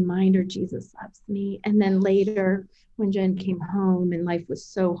just a reminder, Jesus loves me. And then later, when Jen came home and life was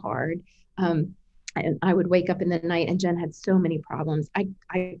so hard, and I would wake up in the night, and Jen had so many problems. I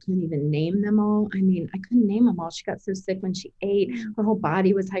couldn't even name them all. I couldn't name them all. She got so sick when she ate. Her whole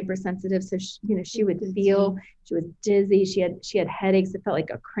body was hypersensitive. So she would feel, she was dizzy. She had headaches. It felt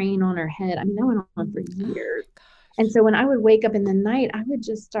like a crane on her head. That went on for years. And so when I would wake up in the night, I would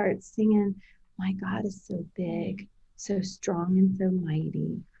just start singing, my God is so big, so strong, and so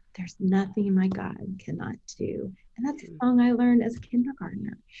mighty. There's nothing my God cannot do. And that's a song I learned as a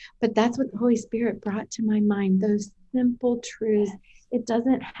kindergartner. But that's what the Holy Spirit brought to my mind, those simple truths. It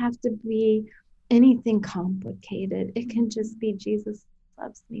doesn't have to be anything complicated. It can just be, Jesus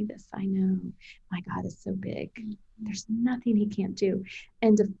loves me, this I know. My God is so big. There's nothing he can't do.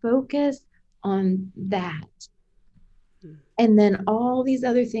 And to focus on that. And then all these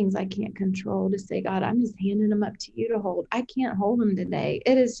other things I can't control, to say, God, I'm just handing them up to you to hold. I can't hold them today.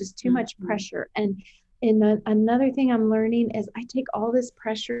 It is just too much pressure. And another thing I'm learning is I take all this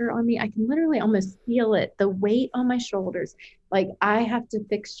pressure on me. I can literally almost feel it, the weight on my shoulders. Like, I have to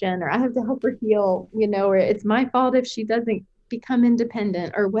fix Jen, or I have to help her heal, or it's my fault if she doesn't become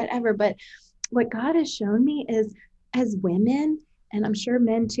independent or whatever. But what God has shown me is, as women, and I'm sure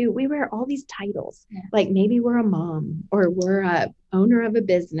men too, we wear all these titles. Like, maybe we're a mom, or we're a owner of a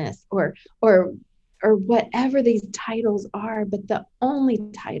business, or whatever these titles are. But the only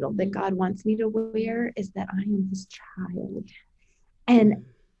title that God wants me to wear is that I am his child. And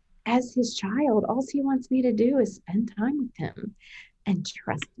as his child, all he wants me to do is spend time with him and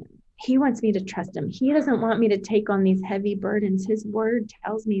trust him. He wants me to trust him. He doesn't want me to take on these heavy burdens. His word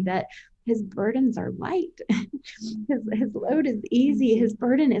tells me that his burdens are light. His load is easy. His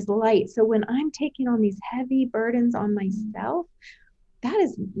burden is light. So when I'm taking on these heavy burdens on myself, that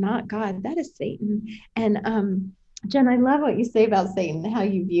is not God. That is Satan. And Jen, I love what you say about Satan, how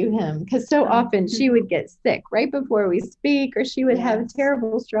you view him, because so often she would get sick right before we speak, or she would have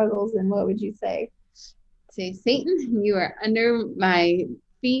terrible struggles. And what would you say? Say, Satan, you are under my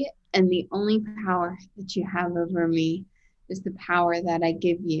feet, and the only power that you have over me is the power that I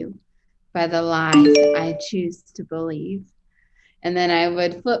give you by the lies I choose to believe. And then I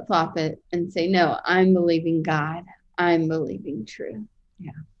would flip-flop it and say, no, I'm believing God. I'm believing truth.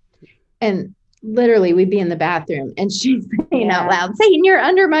 Yeah. And literally, we'd be in the bathroom, and she's saying out loud, Satan, you're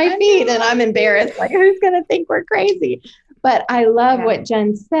under my feet. And I'm embarrassed. Like, who's going to think we're crazy? But I love what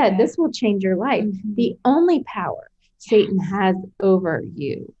Jen said. This will change your life. The only power Satan has over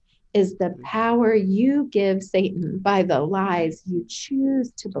you is the power you give Satan by the lies you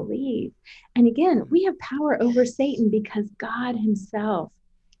choose to believe. And again, we have power over Satan because God himself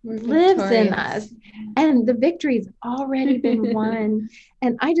lives in us, and the victory's already been won.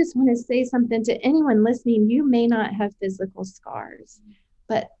 And I just want to say something to anyone listening. You may not have physical scars,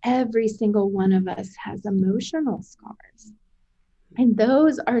 but every single one of us has emotional scars. And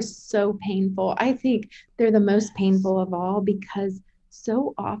those are so painful. I think they're the most painful of all, because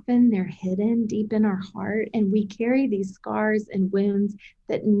so often they're hidden deep in our heart, and we carry these scars and wounds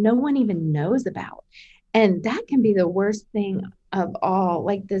that no one even knows about. And that can be the worst thing of all,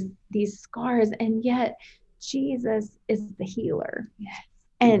 like these scars. And yet Jesus is the healer.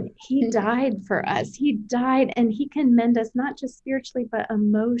 And he died for us. He died, and he can mend us, not just spiritually, but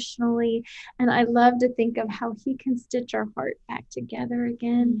emotionally. And I love to think of how he can stitch our heart back together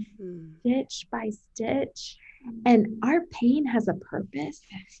again, stitch by stitch. And our pain has a purpose.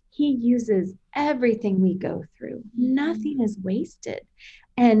 He uses everything we go through. Nothing is wasted.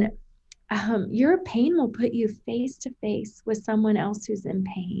 And your pain will put you face to face with someone else who's in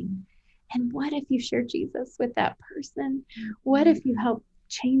pain. And what if you share Jesus with that person? What if you help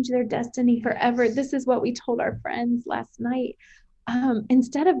change their destiny forever? This is what we told our friends last night.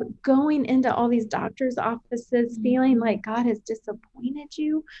 Instead of going into all these doctors' offices feeling like God has disappointed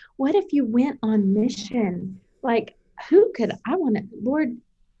you, what if you went on mission? Like, Lord,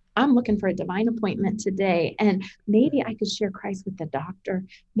 I'm looking for a divine appointment today. And maybe I could share Christ with the doctor.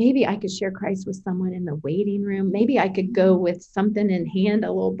 Maybe I could share Christ with someone in the waiting room. Maybe I could go with something in hand,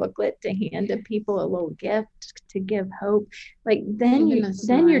 a little booklet to hand to people, a little gift to give hope. Like then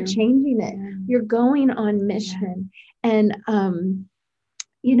you're changing it. Yeah. You're going on mission. And,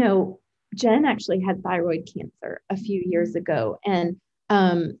 Jen actually had thyroid cancer a few years ago. And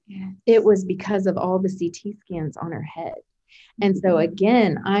it was because of all the CT scans on her head. And so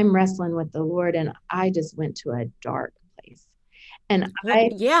again, I'm wrestling with the Lord, and I just went to a dark place. And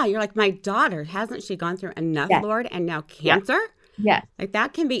you're like, my daughter, hasn't she gone through enough, yes. Lord, and now cancer? Yes. Like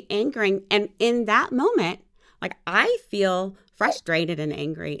that can be angering. And in that moment, like I feel frustrated and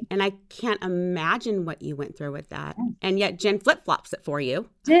angry, and I can't imagine what you went through with that. Yes. And yet Jen flip-flops it for you.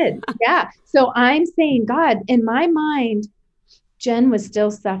 Yeah. So I'm saying, God, in my mind, Jen was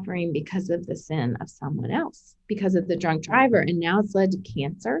still suffering because of the sin of someone else, because of the drunk driver. And now it's led to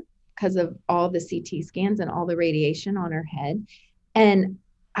cancer because of all the CT scans and all the radiation on her head. And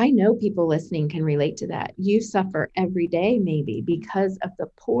I know people listening can relate to that. You suffer every day, maybe because of the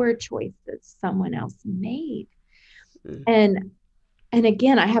poor choices someone else made. And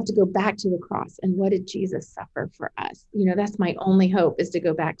again, I have to go back to the cross. And what did Jesus suffer for us? That's my only hope, is to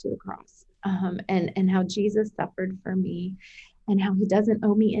go back to the cross, and how Jesus suffered for me. And how he doesn't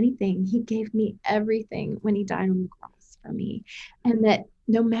owe me anything. He gave me everything when he died on the cross for me. And that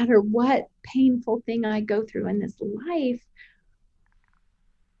no matter what painful thing I go through in this life,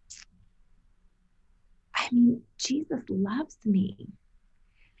 Jesus loves me.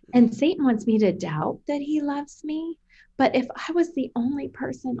 And Satan wants me to doubt that he loves me. But if I was the only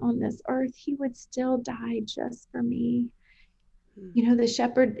person on this earth, he would still die just for me. The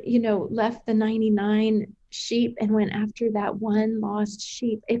shepherd, left the 99 sheep and went after that one lost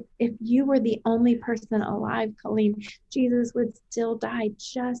sheep. If you were the only person alive, Colleen, Jesus would still die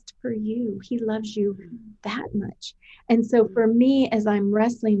just for you. He loves you that much. And so for me, as I'm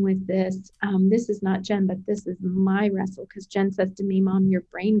wrestling with this, this is not Jen, but this is my wrestle, because Jen says to me, Mom, your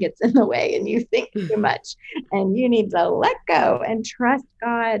brain gets in the way and you think too much and you need to let go and trust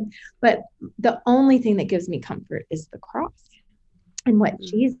God. But the only thing that gives me comfort is the cross. And what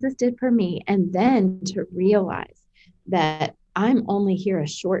Jesus did for me, and then to realize that I'm only here a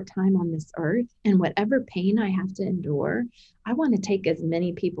short time on this earth, and whatever pain I have to endure, I want to take as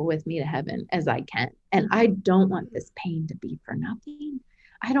many people with me to heaven as I can. And I don't want this pain to be for nothing.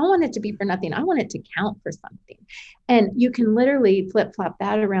 I don't want it to be for nothing. I want it to count for something. And you can literally flip-flop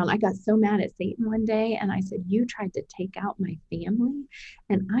that around. I got so mad at Satan one day, and I said, you tried to take out my family,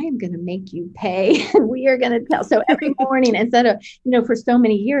 and I am going to make you pay. And we are going to tell. So every morning, instead of, for so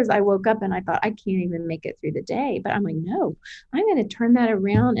many years, I woke up and I thought, I can't even make it through the day. But I'm like, no, I'm going to turn that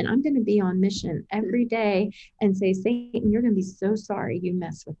around, and I'm going to be on mission every day and say, Satan, you're going to be so sorry you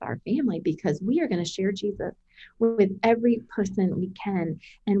messed with our family, because we are going to share Jesus with every person we can.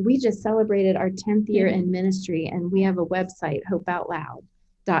 And we just celebrated our 10th year in ministry, and we have a website,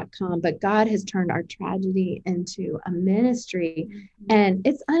 hopeoutloud.com. But God has turned our tragedy into a ministry, and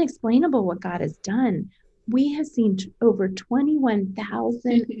it's unexplainable what God has done. We have seen over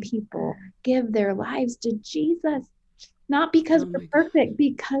 21,000 people give their lives to Jesus, not because we're perfect,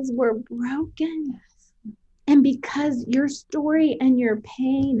 because we're broken. And because your story and your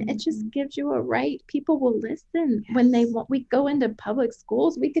pain, it just gives you a right. People will listen when they want. We go into public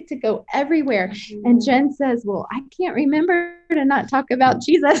schools. We get to go everywhere. And Jen says, well, I can't remember to not talk about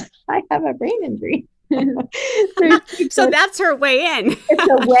Jesus. I have a brain injury. So that's her way in. It's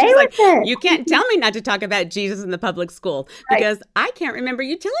a way with it. You can't tell me not to talk about Jesus in the public school, because I can't remember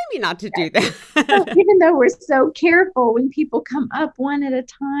you telling me not to do that. So even though we're so careful when people come up one at a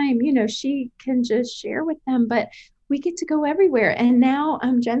time, she can just share with them, but we get to go everywhere. And now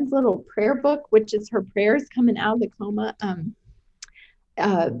Jen's little prayer book, which is her prayers coming out of the coma,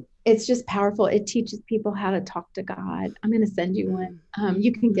 it's just powerful. It teaches people how to talk to God. I'm going to send you one.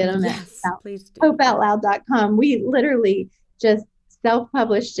 You can get them at hopeoutloud.com. We literally just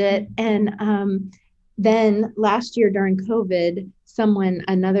self-published it. And then last year during COVID,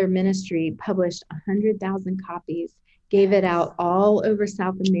 another ministry published 100,000 copies, gave it out all over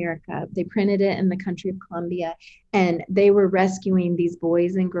South America. They printed it in the country of Colombia, and they were rescuing these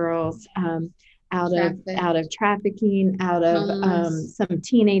boys and girls out of trafficking, out of some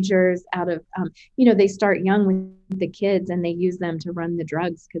teenagers, out of, they start young with the kids and they use them to run the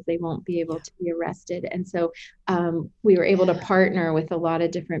drugs because they won't be able to be arrested. And so we were able to partner with a lot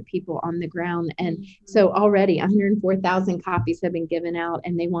of different people on the ground. And so already 104,000 copies have been given out,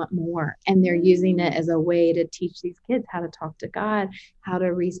 and they want more. And they're using it as a way to teach these kids how to talk to God, how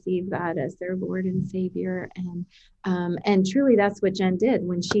to receive God as their Lord and Savior. And truly that's what Jen did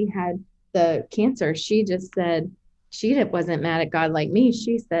when she had the cancer. She just said, she wasn't mad at God like me.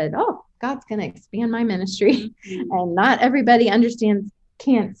 She said, oh, God's going to expand my ministry. And not everybody understands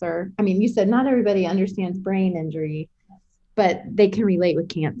cancer. I mean, you said not everybody understands brain injury, but they can relate with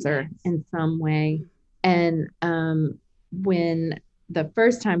cancer in some way. And when the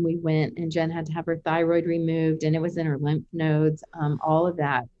first time we went and Jen had to have her thyroid removed and it was in her lymph nodes, all of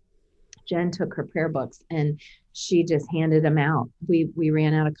that, Jen took her prayer books and she just handed them out. We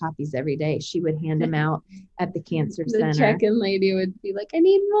ran out of copies every day. She would hand them out at the cancer center. The check-in lady would be like, I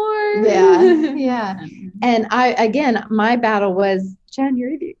need more. Yeah. And my battle was, Jen,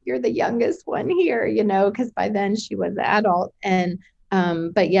 you're the youngest one here, because by then she was an adult, and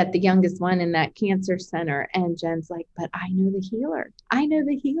but yet the youngest one in that cancer center. And Jen's like, but I know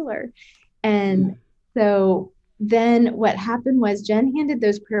the healer. And so then what happened was Jen handed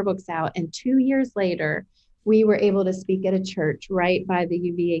those prayer books out, and 2 years later, we were able to speak at a church right by the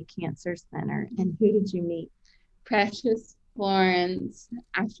UVA Cancer Center. And who did you meet? Precious Florence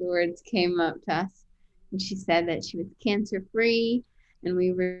afterwards came up to us, and she said that she was cancer-free, and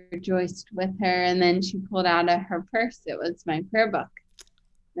we rejoiced with her. And then she pulled out of her purse, it was my prayer book.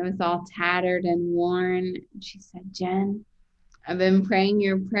 It was all tattered and worn. And she said, Jen, I've been praying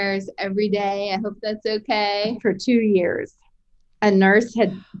your prayers every day. I hope that's okay. For 2 years. A nurse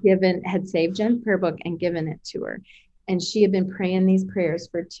had saved Jen's prayer book and given it to her. And she had been praying these prayers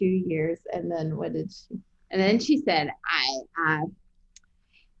for 2 years. And then what did she? And then she said,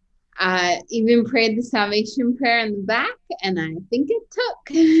 I even prayed the salvation prayer in the back, and I think it took.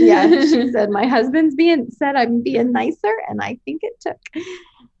 Yeah, she said, my husband's said I'm being nicer, and I think it took.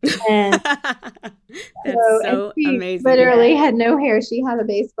 And that's so amazing. Literally had no hair. She had a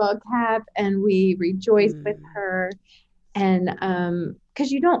baseball cap, and we rejoiced with her. And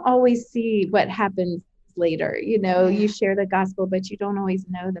because you don't always see what happens later, you share the gospel, but you don't always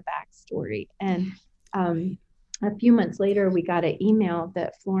know the backstory. And a few months later, we got an email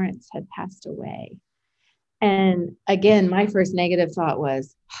that Florence had passed away. And again, my first negative thought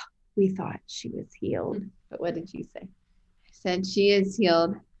was, we thought she was healed. But what did you say? I said, she is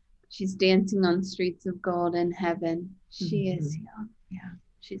healed. She's dancing on streets of gold in heaven. She is healed. Yeah.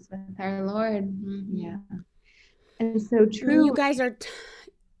 She's with our Lord. Yeah. And so true. You guys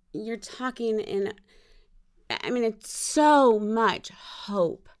you're talking it's so much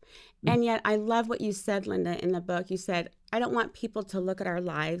hope. And yet I love what you said, Linda, in the book. You said, I don't want people to look at our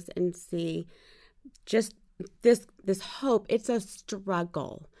lives and see just this hope. It's a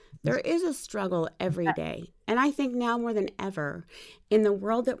struggle. There is a struggle every day. And I think now more than ever, in the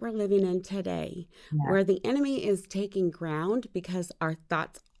world that we're living in today, where the enemy is taking ground because our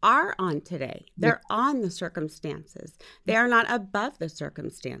thoughts are on today. They're on the circumstances. They are not above the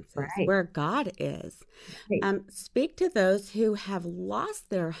circumstances where God is. Speak to those who have lost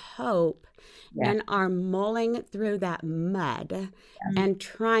their hope and are mulling through that mud and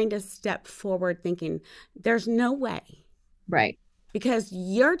trying to step forward thinking there's no way. Right. Because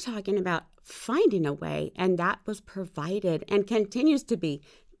you're talking about finding a way, and that was provided and continues to be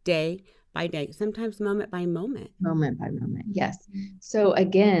day by day, sometimes moment by moment. Moment by moment, yes. So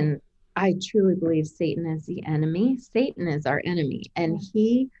again, I truly believe Satan is the enemy. Satan is our enemy, and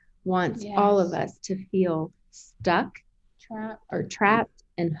he wants all of us to feel stuck, trapped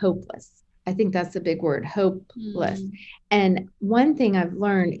and hopeless. I think that's a big word, hopeless. And one thing I've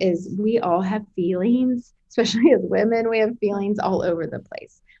learned is we all have feelings, especially as women, we have feelings all over the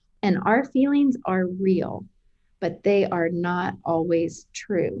place. And our feelings are real, but they are not always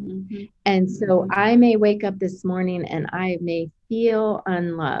true. And so I may wake up this morning and I may feel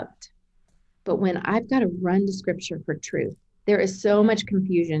unloved, but when I've got to run to scripture for truth, there is so much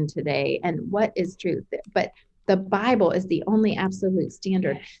confusion today. And what is truth? But the Bible is the only absolute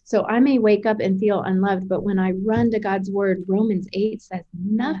standard. So I may wake up and feel unloved, but when I run to God's word, Romans 8 says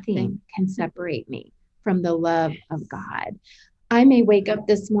nothing can separate me from the love of God. I may wake up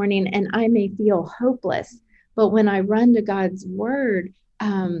this morning and I may feel hopeless, But when I run to God's word,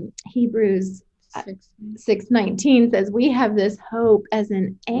 Hebrews 6:19 says we have this hope as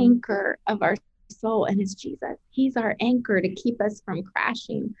an anchor of our soul, and it's Jesus. He's our anchor to keep us from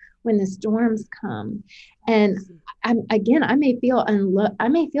crashing when the storms come. And I may feel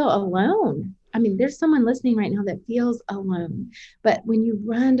alone. I mean, there's someone listening right now that feels alone. But when you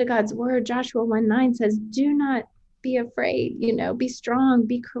run to God's word, Joshua 1:9 says, do not be afraid, be strong,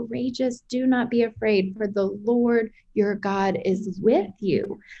 be courageous. Do not be afraid, for the Lord your God is with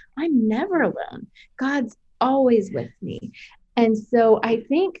you. I'm never alone. God's always with me. And so I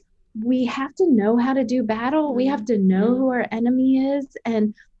think we have to know how to do battle. We have to know who our enemy is.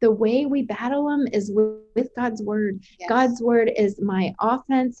 And the way we battle them is with God's word. Yes. God's word is my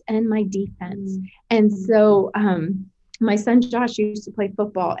offense and my defense. And so, my son Josh used to play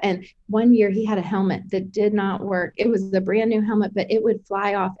football, and one year he had a helmet that did not work. It was a brand new helmet, but it would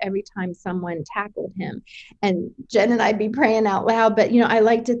fly off every time someone tackled him. And Jen and I'd be praying out loud, but I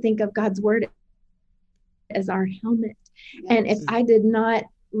like to think of God's word as our helmet. Yes. And if I did not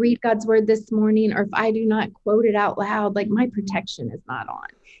read God's word this morning, or if I do not quote it out loud, like my protection is not on.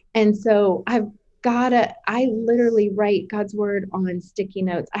 And so I literally write God's word on sticky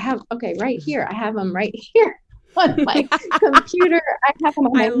notes. I have them right here on my computer. I have them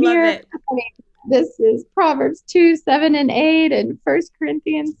on my mirror. Love it. I mean, this is Proverbs 2:7-8, and 1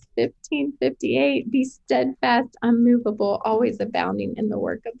 Corinthians 15:58. Be steadfast, unmovable, always abounding in the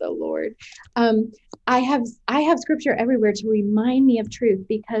work of the Lord. I have scripture everywhere to remind me of truth,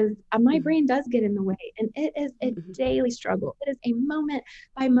 because my brain does get in the way, and it is a daily struggle. It is a moment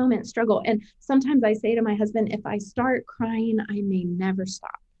by moment struggle. And sometimes I say to my husband, if I start crying, I may never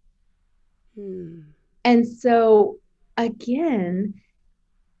stop. And so again,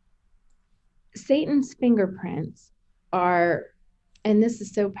 Satan's fingerprints are, and this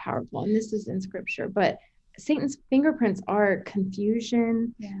is so powerful, and this is in scripture, but Satan's fingerprints are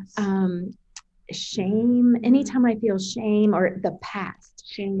confusion, yes. Shame. Anytime I feel shame, or the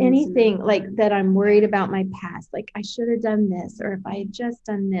past, anything like that, I'm worried about my past, like I should have done this, or if I had just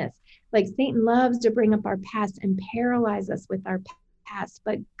done this. Like Satan loves to bring up our past and paralyze us with our past,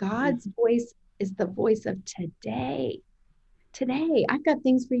 but God's voice is the voice of today. Today, I've got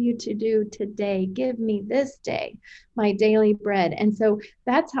things for you to do today. Give me this day my daily bread. And so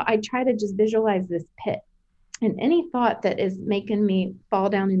that's how I try to just visualize this pit. And any thought that is making me fall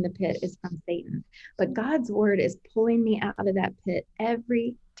down in the pit is from Satan. But God's word is pulling me out of that pit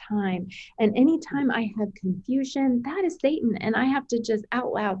every time. And anytime I have confusion, that is Satan. And I have to just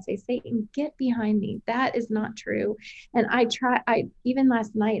out loud say, Satan, get behind me. That is not true. And even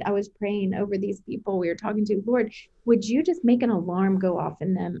last night, I was praying over these people we were talking to. Lord, would you just make an alarm go off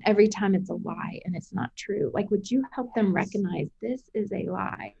in them every time it's a lie and it's not true? Like, would you help them recognize this is a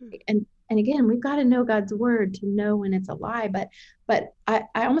lie? And again, we've got to know God's word to know when it's a lie, but I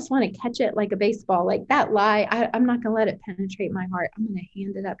almost want to catch it like a baseball, like that lie. I'm not going to let it penetrate my heart. I'm going to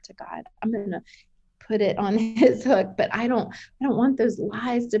hand it up to God. I'm going to put it on his hook, but I don't want those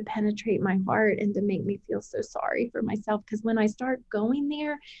lies to penetrate my heart and to make me feel so sorry for myself. Because when I start going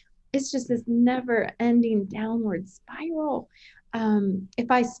there, it's just this never ending downward spiral.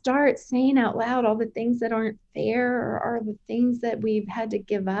 If I start saying out loud all the things that aren't fair, or are the things that we've had to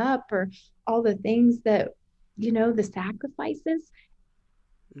give up, or all the things that, the sacrifices,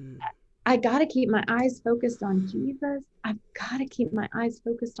 I got to keep my eyes focused on Jesus. I've got to keep my eyes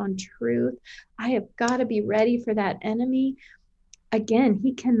focused on truth. I have got to be ready for that enemy. Again,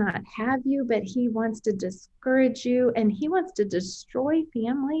 he cannot have you, but he wants to discourage you, and he wants to destroy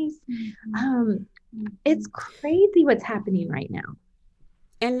families. It's crazy what's happening right now.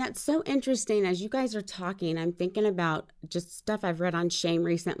 And that's so interesting. As you guys are talking, I'm thinking about just stuff I've read on shame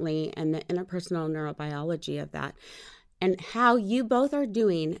recently and the interpersonal neurobiology of that, and how you both are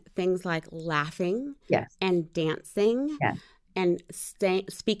doing things like laughing, yes, and dancing, yes, and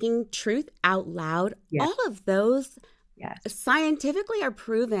speaking truth out loud. Yes. All of those, yes, scientifically are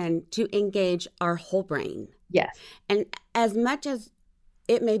proven to engage our whole brain. Yes. And as much as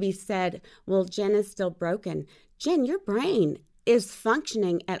it may be said, well, Jen is still broken. Jen, your brain is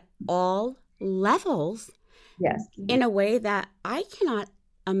functioning at all levels, yes, in a way that I cannot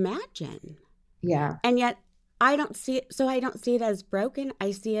imagine. Yeah. And yet I don't see it. So I don't see it as broken.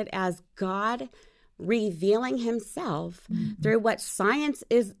 I see it as God revealing himself through what science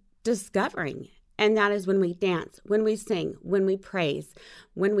is discovering. And that is when we dance, when we sing, when we praise,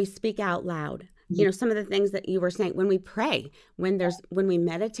 when we speak out loud. Some of the things that you were saying, when we pray, when we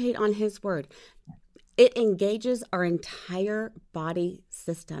meditate on his word, it engages our entire body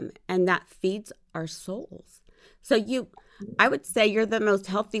system, and that feeds our souls. So I would say you're the most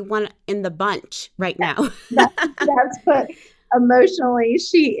healthy one in the bunch right now. That's what emotionally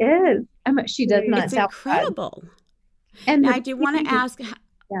she is. She does not It's doubt God. incredible. And Now, I do want to ask,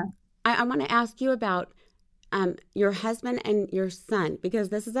 yeah. I want to ask you about your husband and your son, because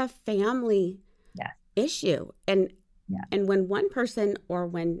this is a family issue. And when one person or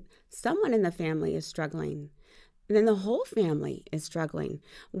when someone in the family is struggling, then the whole family is struggling.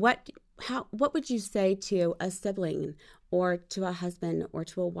 What would you say to a sibling or to a husband or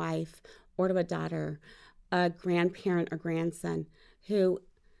to a wife or to a daughter, a grandparent or grandson who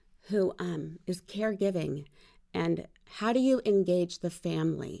is caregiving, and how do you engage the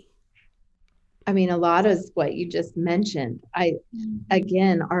family? I mean, a lot is what you just mentioned.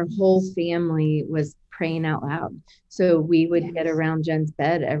 Again, our whole family was praying out loud. So we would get around Jen's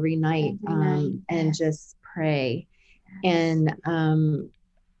bed every night and just pray. And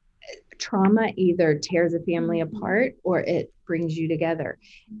trauma either tears a family apart or it brings you together.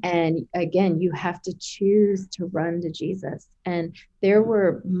 And again, you have to choose to run to Jesus. And there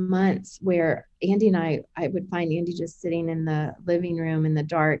were months where Andy and I would find Andy just sitting in the living room in the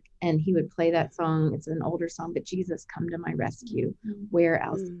dark, and he would play that song. It's an older song, but Jesus, come to my rescue. Where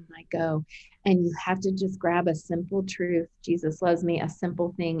else can I go? And you have to just grab a simple truth. Jesus loves me, a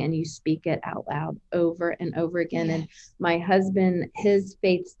simple thing, and you speak it out loud over and over again. And my husband, his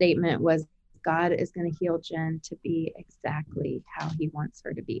faith statement was, God is going to heal Jen to be exactly how he wants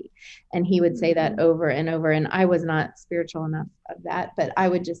her to be. And he would say that over and over. And I was not spiritual enough of that, but I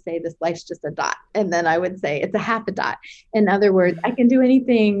would just say, this life's just a dot. And then I would say, it's a half a dot. In other words, I can do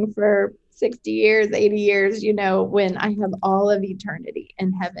anything for 60 years, 80 years, when I have all of eternity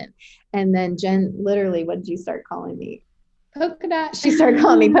in heaven. And then Jen, literally, what did you start calling me? Polka dot. She started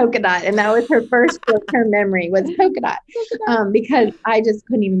calling me polka dot. And that was her first short-term memory, was polka dot. Because I just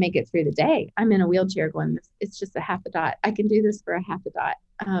couldn't even make it through the day. I'm in a wheelchair going, it's just a half a dot. I can do this for a half a dot.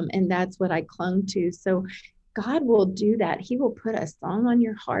 And that's what I clung to. So God will do that. He will put a song on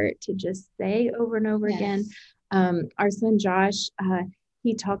your heart to just say over and over again. Our son, Josh,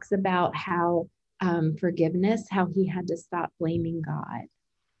 he talks about how forgiveness, how he had to stop blaming God,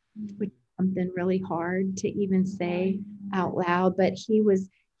 which something really hard to even say out loud, but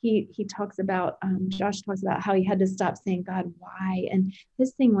he talks about Josh talks about how he had to stop saying, God, why? And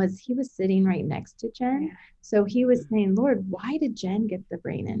his thing was, he was sitting right next to Jen, so he was saying, Lord, why did Jen get the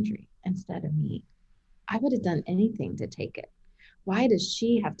brain injury instead of me? I would have done anything to take it. Why does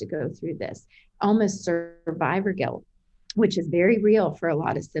she have to go through this? Almost survivor guilt, which is very real for a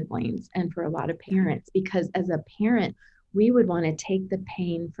lot of siblings and for a lot of parents, because as a parent, we would want to take the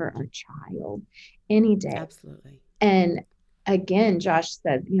pain for our child any day. Absolutely. And again, Josh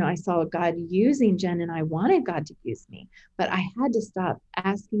said, I saw God using Jen and I wanted God to use me, but I had to stop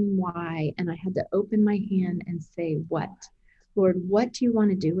asking why. And I had to open my hand and say, what? Lord, what do you want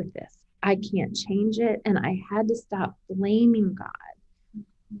to do with this? I can't change it. And I had to stop blaming God.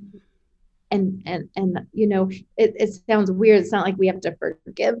 And it sounds weird. It's not like we have to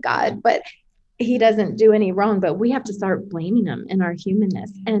forgive God, but he doesn't do any wrong, but we have to start blaming him in our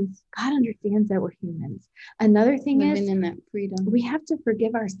humanness. And God understands that we're humans. Another thing living is in that freedom. We have to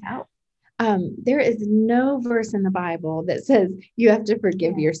forgive ourselves. There is no verse in the Bible that says you have to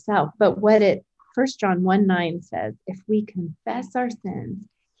forgive yourself. But what 1 John 1:9 says, if we confess our sins,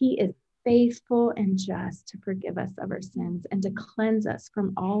 he is faithful and just to forgive us of our sins and to cleanse us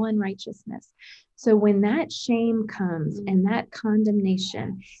from all unrighteousness. So when that shame comes and that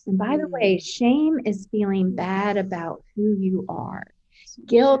condemnation, and by the way, shame is feeling bad about who you are.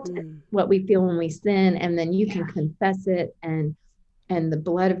 Guilt is what we feel when we sin, and then you can confess it and the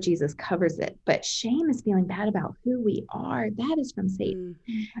blood of Jesus covers it. But shame is feeling bad about who we are. That is from Satan.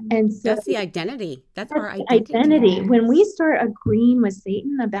 And so that's the identity. That's our identity. Yes. When we start agreeing with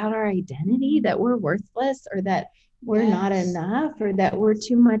Satan about our identity, that we're worthless or that we're not enough or that we're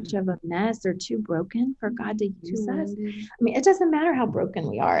too much of a mess or too broken for God to use us. I mean, it doesn't matter how broken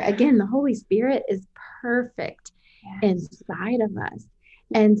we are. Again, the Holy Spirit is perfect inside of us.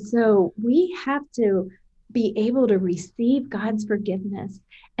 And so we have to be able to receive God's forgiveness.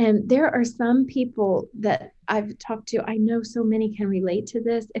 And there are some people that I've talked to, I know so many can relate to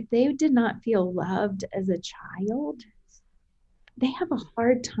this. If they did not feel loved as a child, they have a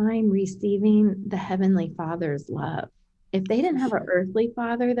hard time receiving the Heavenly Father's love. If they didn't have an earthly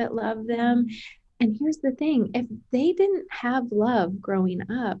father that loved them, and here's the thing, if they didn't have love growing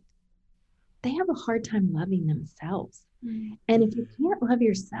up, they have a hard time loving themselves. And if you can't love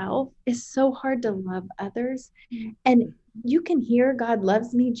yourself, it's so hard to love others. And you can hear God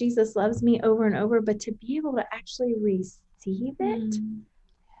loves me, Jesus loves me over and over, but to be able to actually receive it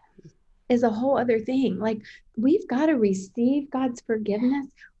is a whole other thing. Like, we've got to receive God's forgiveness.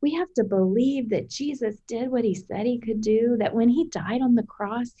 We have to believe that Jesus did what he said he could do, that when he died on the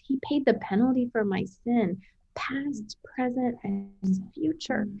cross, he paid the penalty for my sin, past, present, and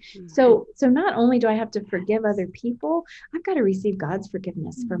future. So not only do I have to forgive other people, I've got to receive God's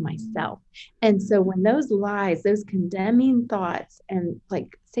forgiveness for myself. And so when those lies, those condemning thoughts, and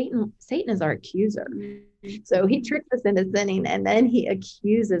like Satan is our accuser. So he tricks us into sinning, and then he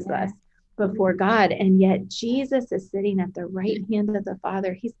accuses us before God. And yet Jesus is sitting at the right hand of the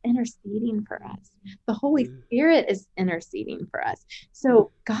Father. He's interceding for us. The Holy Spirit is interceding for us.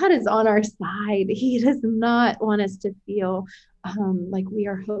 So God is on our side. He does not want us to feel like we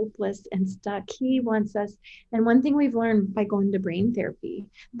are hopeless and stuck. He wants us. And one thing we've learned by going to brain therapy,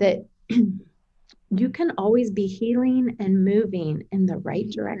 that you can always be healing and moving in the right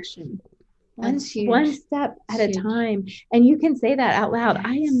direction. One step at a time. And you can say that out loud.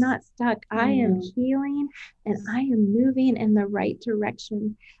 I am not stuck. I am healing, and I am moving in the right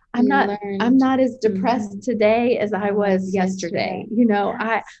direction. I'm not as depressed today as I was yesterday. You know,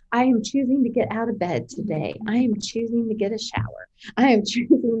 I am choosing to get out of bed today. I am choosing to get a shower. I am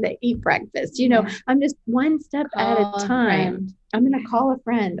choosing to eat breakfast. You know, I'm just one step at a time. I'm going to call a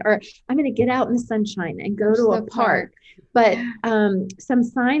friend, or I'm going to get out in the sunshine and go to a park. But some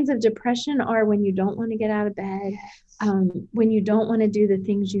signs of depression are when you don't want to get out of bed, when you don't want to do the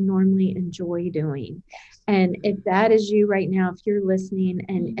things you normally enjoy doing. And if that is you right now, if you're listening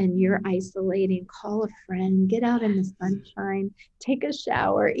and you're isolating, call a friend, get out in the sunshine, take a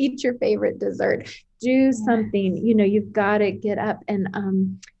shower, eat your favorite dessert, do something. You know, you've got to get up.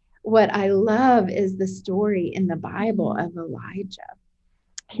 And what I love is the story in the Bible of Elijah.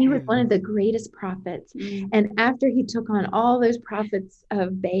 He was one of the greatest prophets. And after he took on all those prophets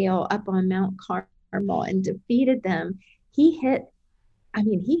of Baal up on Mount Carmel and defeated them, he hit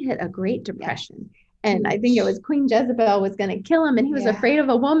a great depression. And I think it was Queen Jezebel was going to kill him. And he was afraid of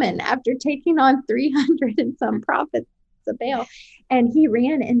a woman after taking on 300 and some prophets of Baal. And he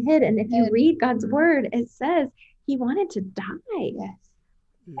ran and hid. And if you read God's word, it says he wanted to die.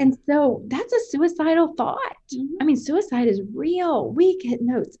 And so that's a suicidal thought. I mean, suicide is real. We get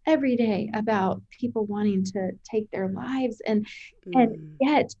notes every day about people wanting to take their lives. And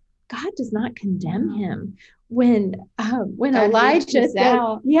yet God does not condemn him. When Elijah said,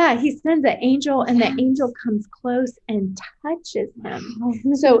 he sends an angel, and the angel comes close and touches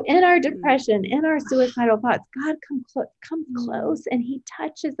him. So in our depression, in our suicidal thoughts, God comes close and he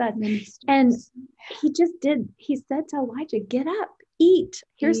touches us. And he said to Elijah, get up, eat,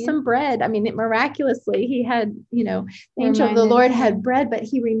 here's some bread. I mean, miraculously, he had, the angel of the Lord had bread, but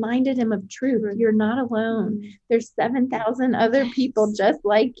he reminded him of truth. You're not alone. There's 7,000 other people just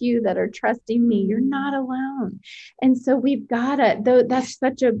like you that are trusting me. You're not alone. And so we've got to, that's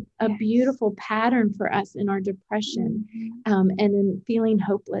such a beautiful pattern for us in our depression, and in feeling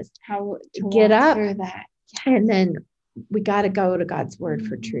hopeless, how to get up. And then we got to go to God's word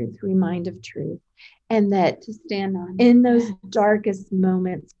for truth, remind of truth. And that to stand on in those darkest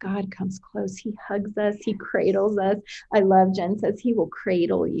moments, God comes close. He hugs us. He cradles us. I love Jen says he will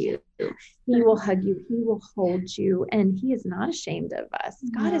cradle you. He will hug you. He will hold you. And he is not ashamed of us.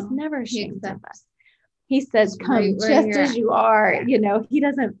 God is never ashamed of us. He says, come just as you are. He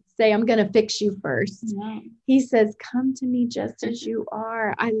doesn't say, I'm going to fix you first. No. He says, come to me just as you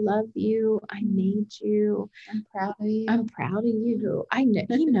are. I love you. I made you. I'm proud of you. I'm proud of you. I know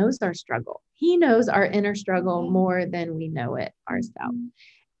he knows our struggle. He knows our inner struggle more than we know it ourselves.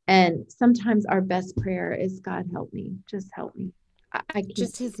 And sometimes our best prayer is, God, help me. Just help me. I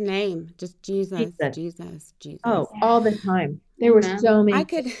just his name, just Jesus. Oh, all the time. There were so many.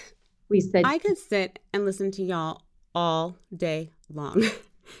 I could sit and listen to y'all all day long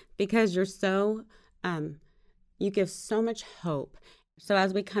because you're so, you give so much hope. So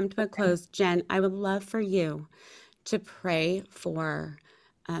as we come to a close, Jen, I would love for you to pray for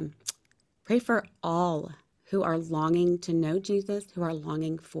all who are longing to know Jesus, who are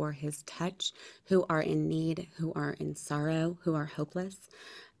longing for his touch, who are in need, who are in sorrow, who are hopeless.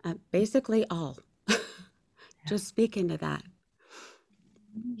 Basically all. Just speak into that.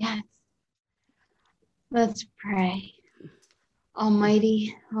 Yes. Let's pray.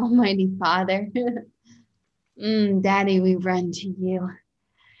 Almighty Father, Daddy, we run to you.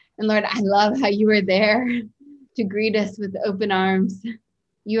 And Lord, I love how you are there to greet us with open arms.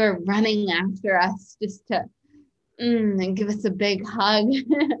 You are running after us just to and give us a big hug.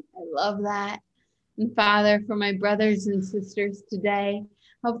 I love that. And Father, for my brothers and sisters today,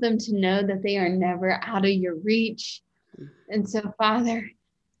 help them to know that they are never out of your reach. And so, Father,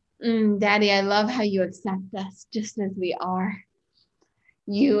 Daddy, I love how you accept us just as we are.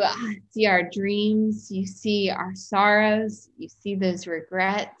 You see our dreams. You see our sorrows. You see those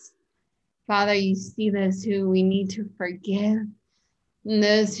regrets. Father, you see those who we need to forgive and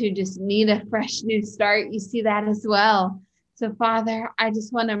those who just need a fresh new start. You see that as well. So, Father, I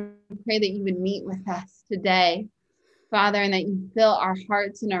just want to pray that you would meet with us today, Father, and that you fill our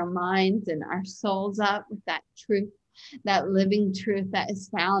hearts and our minds and our souls up with that truth, that living truth that is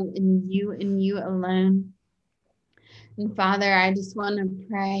found in you and you alone. And Father, I just want to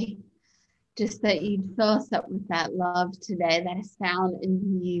pray just that you'd fill us up with that love today that is found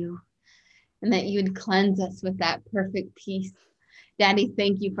in you, and that you would cleanse us with that perfect peace. Daddy,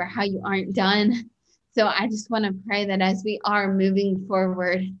 thank you for how you aren't done. So I just want to pray that as we are moving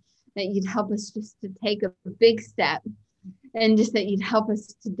forward, that you'd help us just to take a big step, and just that you'd help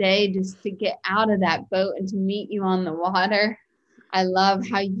us today just to get out of that boat and to meet you on the water. I love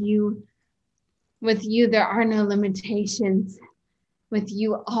how with you, there are no limitations. With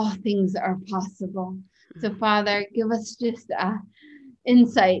you, all things are possible. So Father, give us just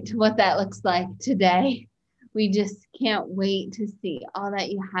insight to what that looks like today. We just can't wait to see all that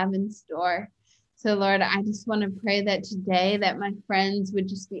you have in store. So Lord, I just want to pray that today that my friends would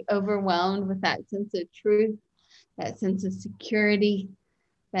just be overwhelmed with that sense of truth, that sense of security,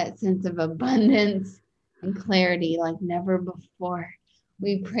 that sense of abundance and clarity like never before.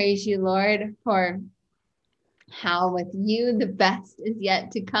 We praise you, Lord, for how with you the best is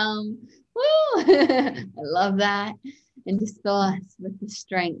yet to come. Woo! I love that. And just fill us with the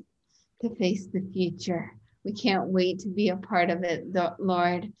strength to face the future. We can't wait to be a part of it,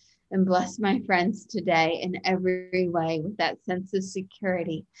 Lord. And bless my friends today in every way with that sense of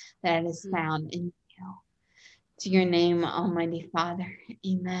security that is found in you. To your name, Almighty Father.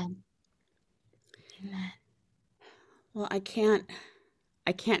 Amen. Amen. Well, I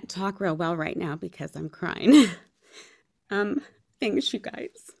can't talk real well right now because I'm crying. Thanks, you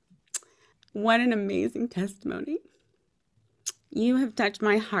guys. What an amazing testimony. You have touched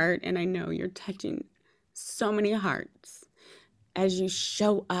my heart, and I know you're touching so many hearts as you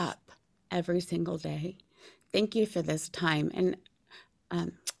show up every single day. Thank you for this time. And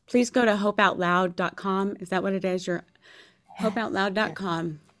please go to hopeoutloud.com. Is that what it is? Your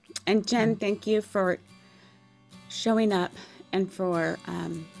hopeoutloud.com. And Jen, thank you for showing up, and for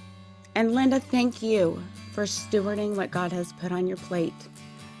and Linda, thank you for stewarding what God has put on your plate,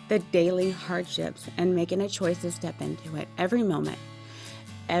 the daily hardships, and making a choice to step into it every moment,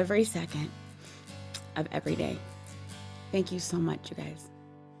 every second of every day. Thank you so much, you guys.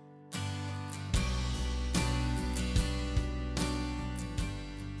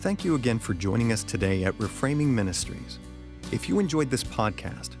 Thank you again for joining us today at Reframing Ministries. If you enjoyed this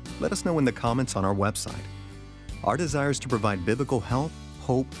podcast, let us know in the comments on our website. Our desire is to provide biblical help,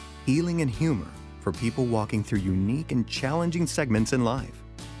 hope, healing, and humor for people walking through unique and challenging segments in life.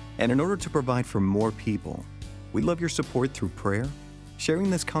 And in order to provide for more people, we love your support through prayer, sharing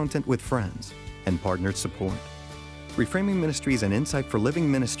this content with friends, and partnered support. Reframing Ministries and Insight for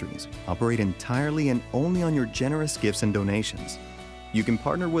Living Ministries operate entirely and only on your generous gifts and donations. You can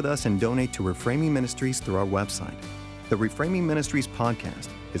partner with us and donate to Reframing Ministries through our website. The Reframing Ministries podcast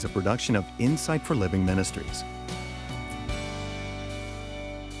is a production of Insight for Living Ministries.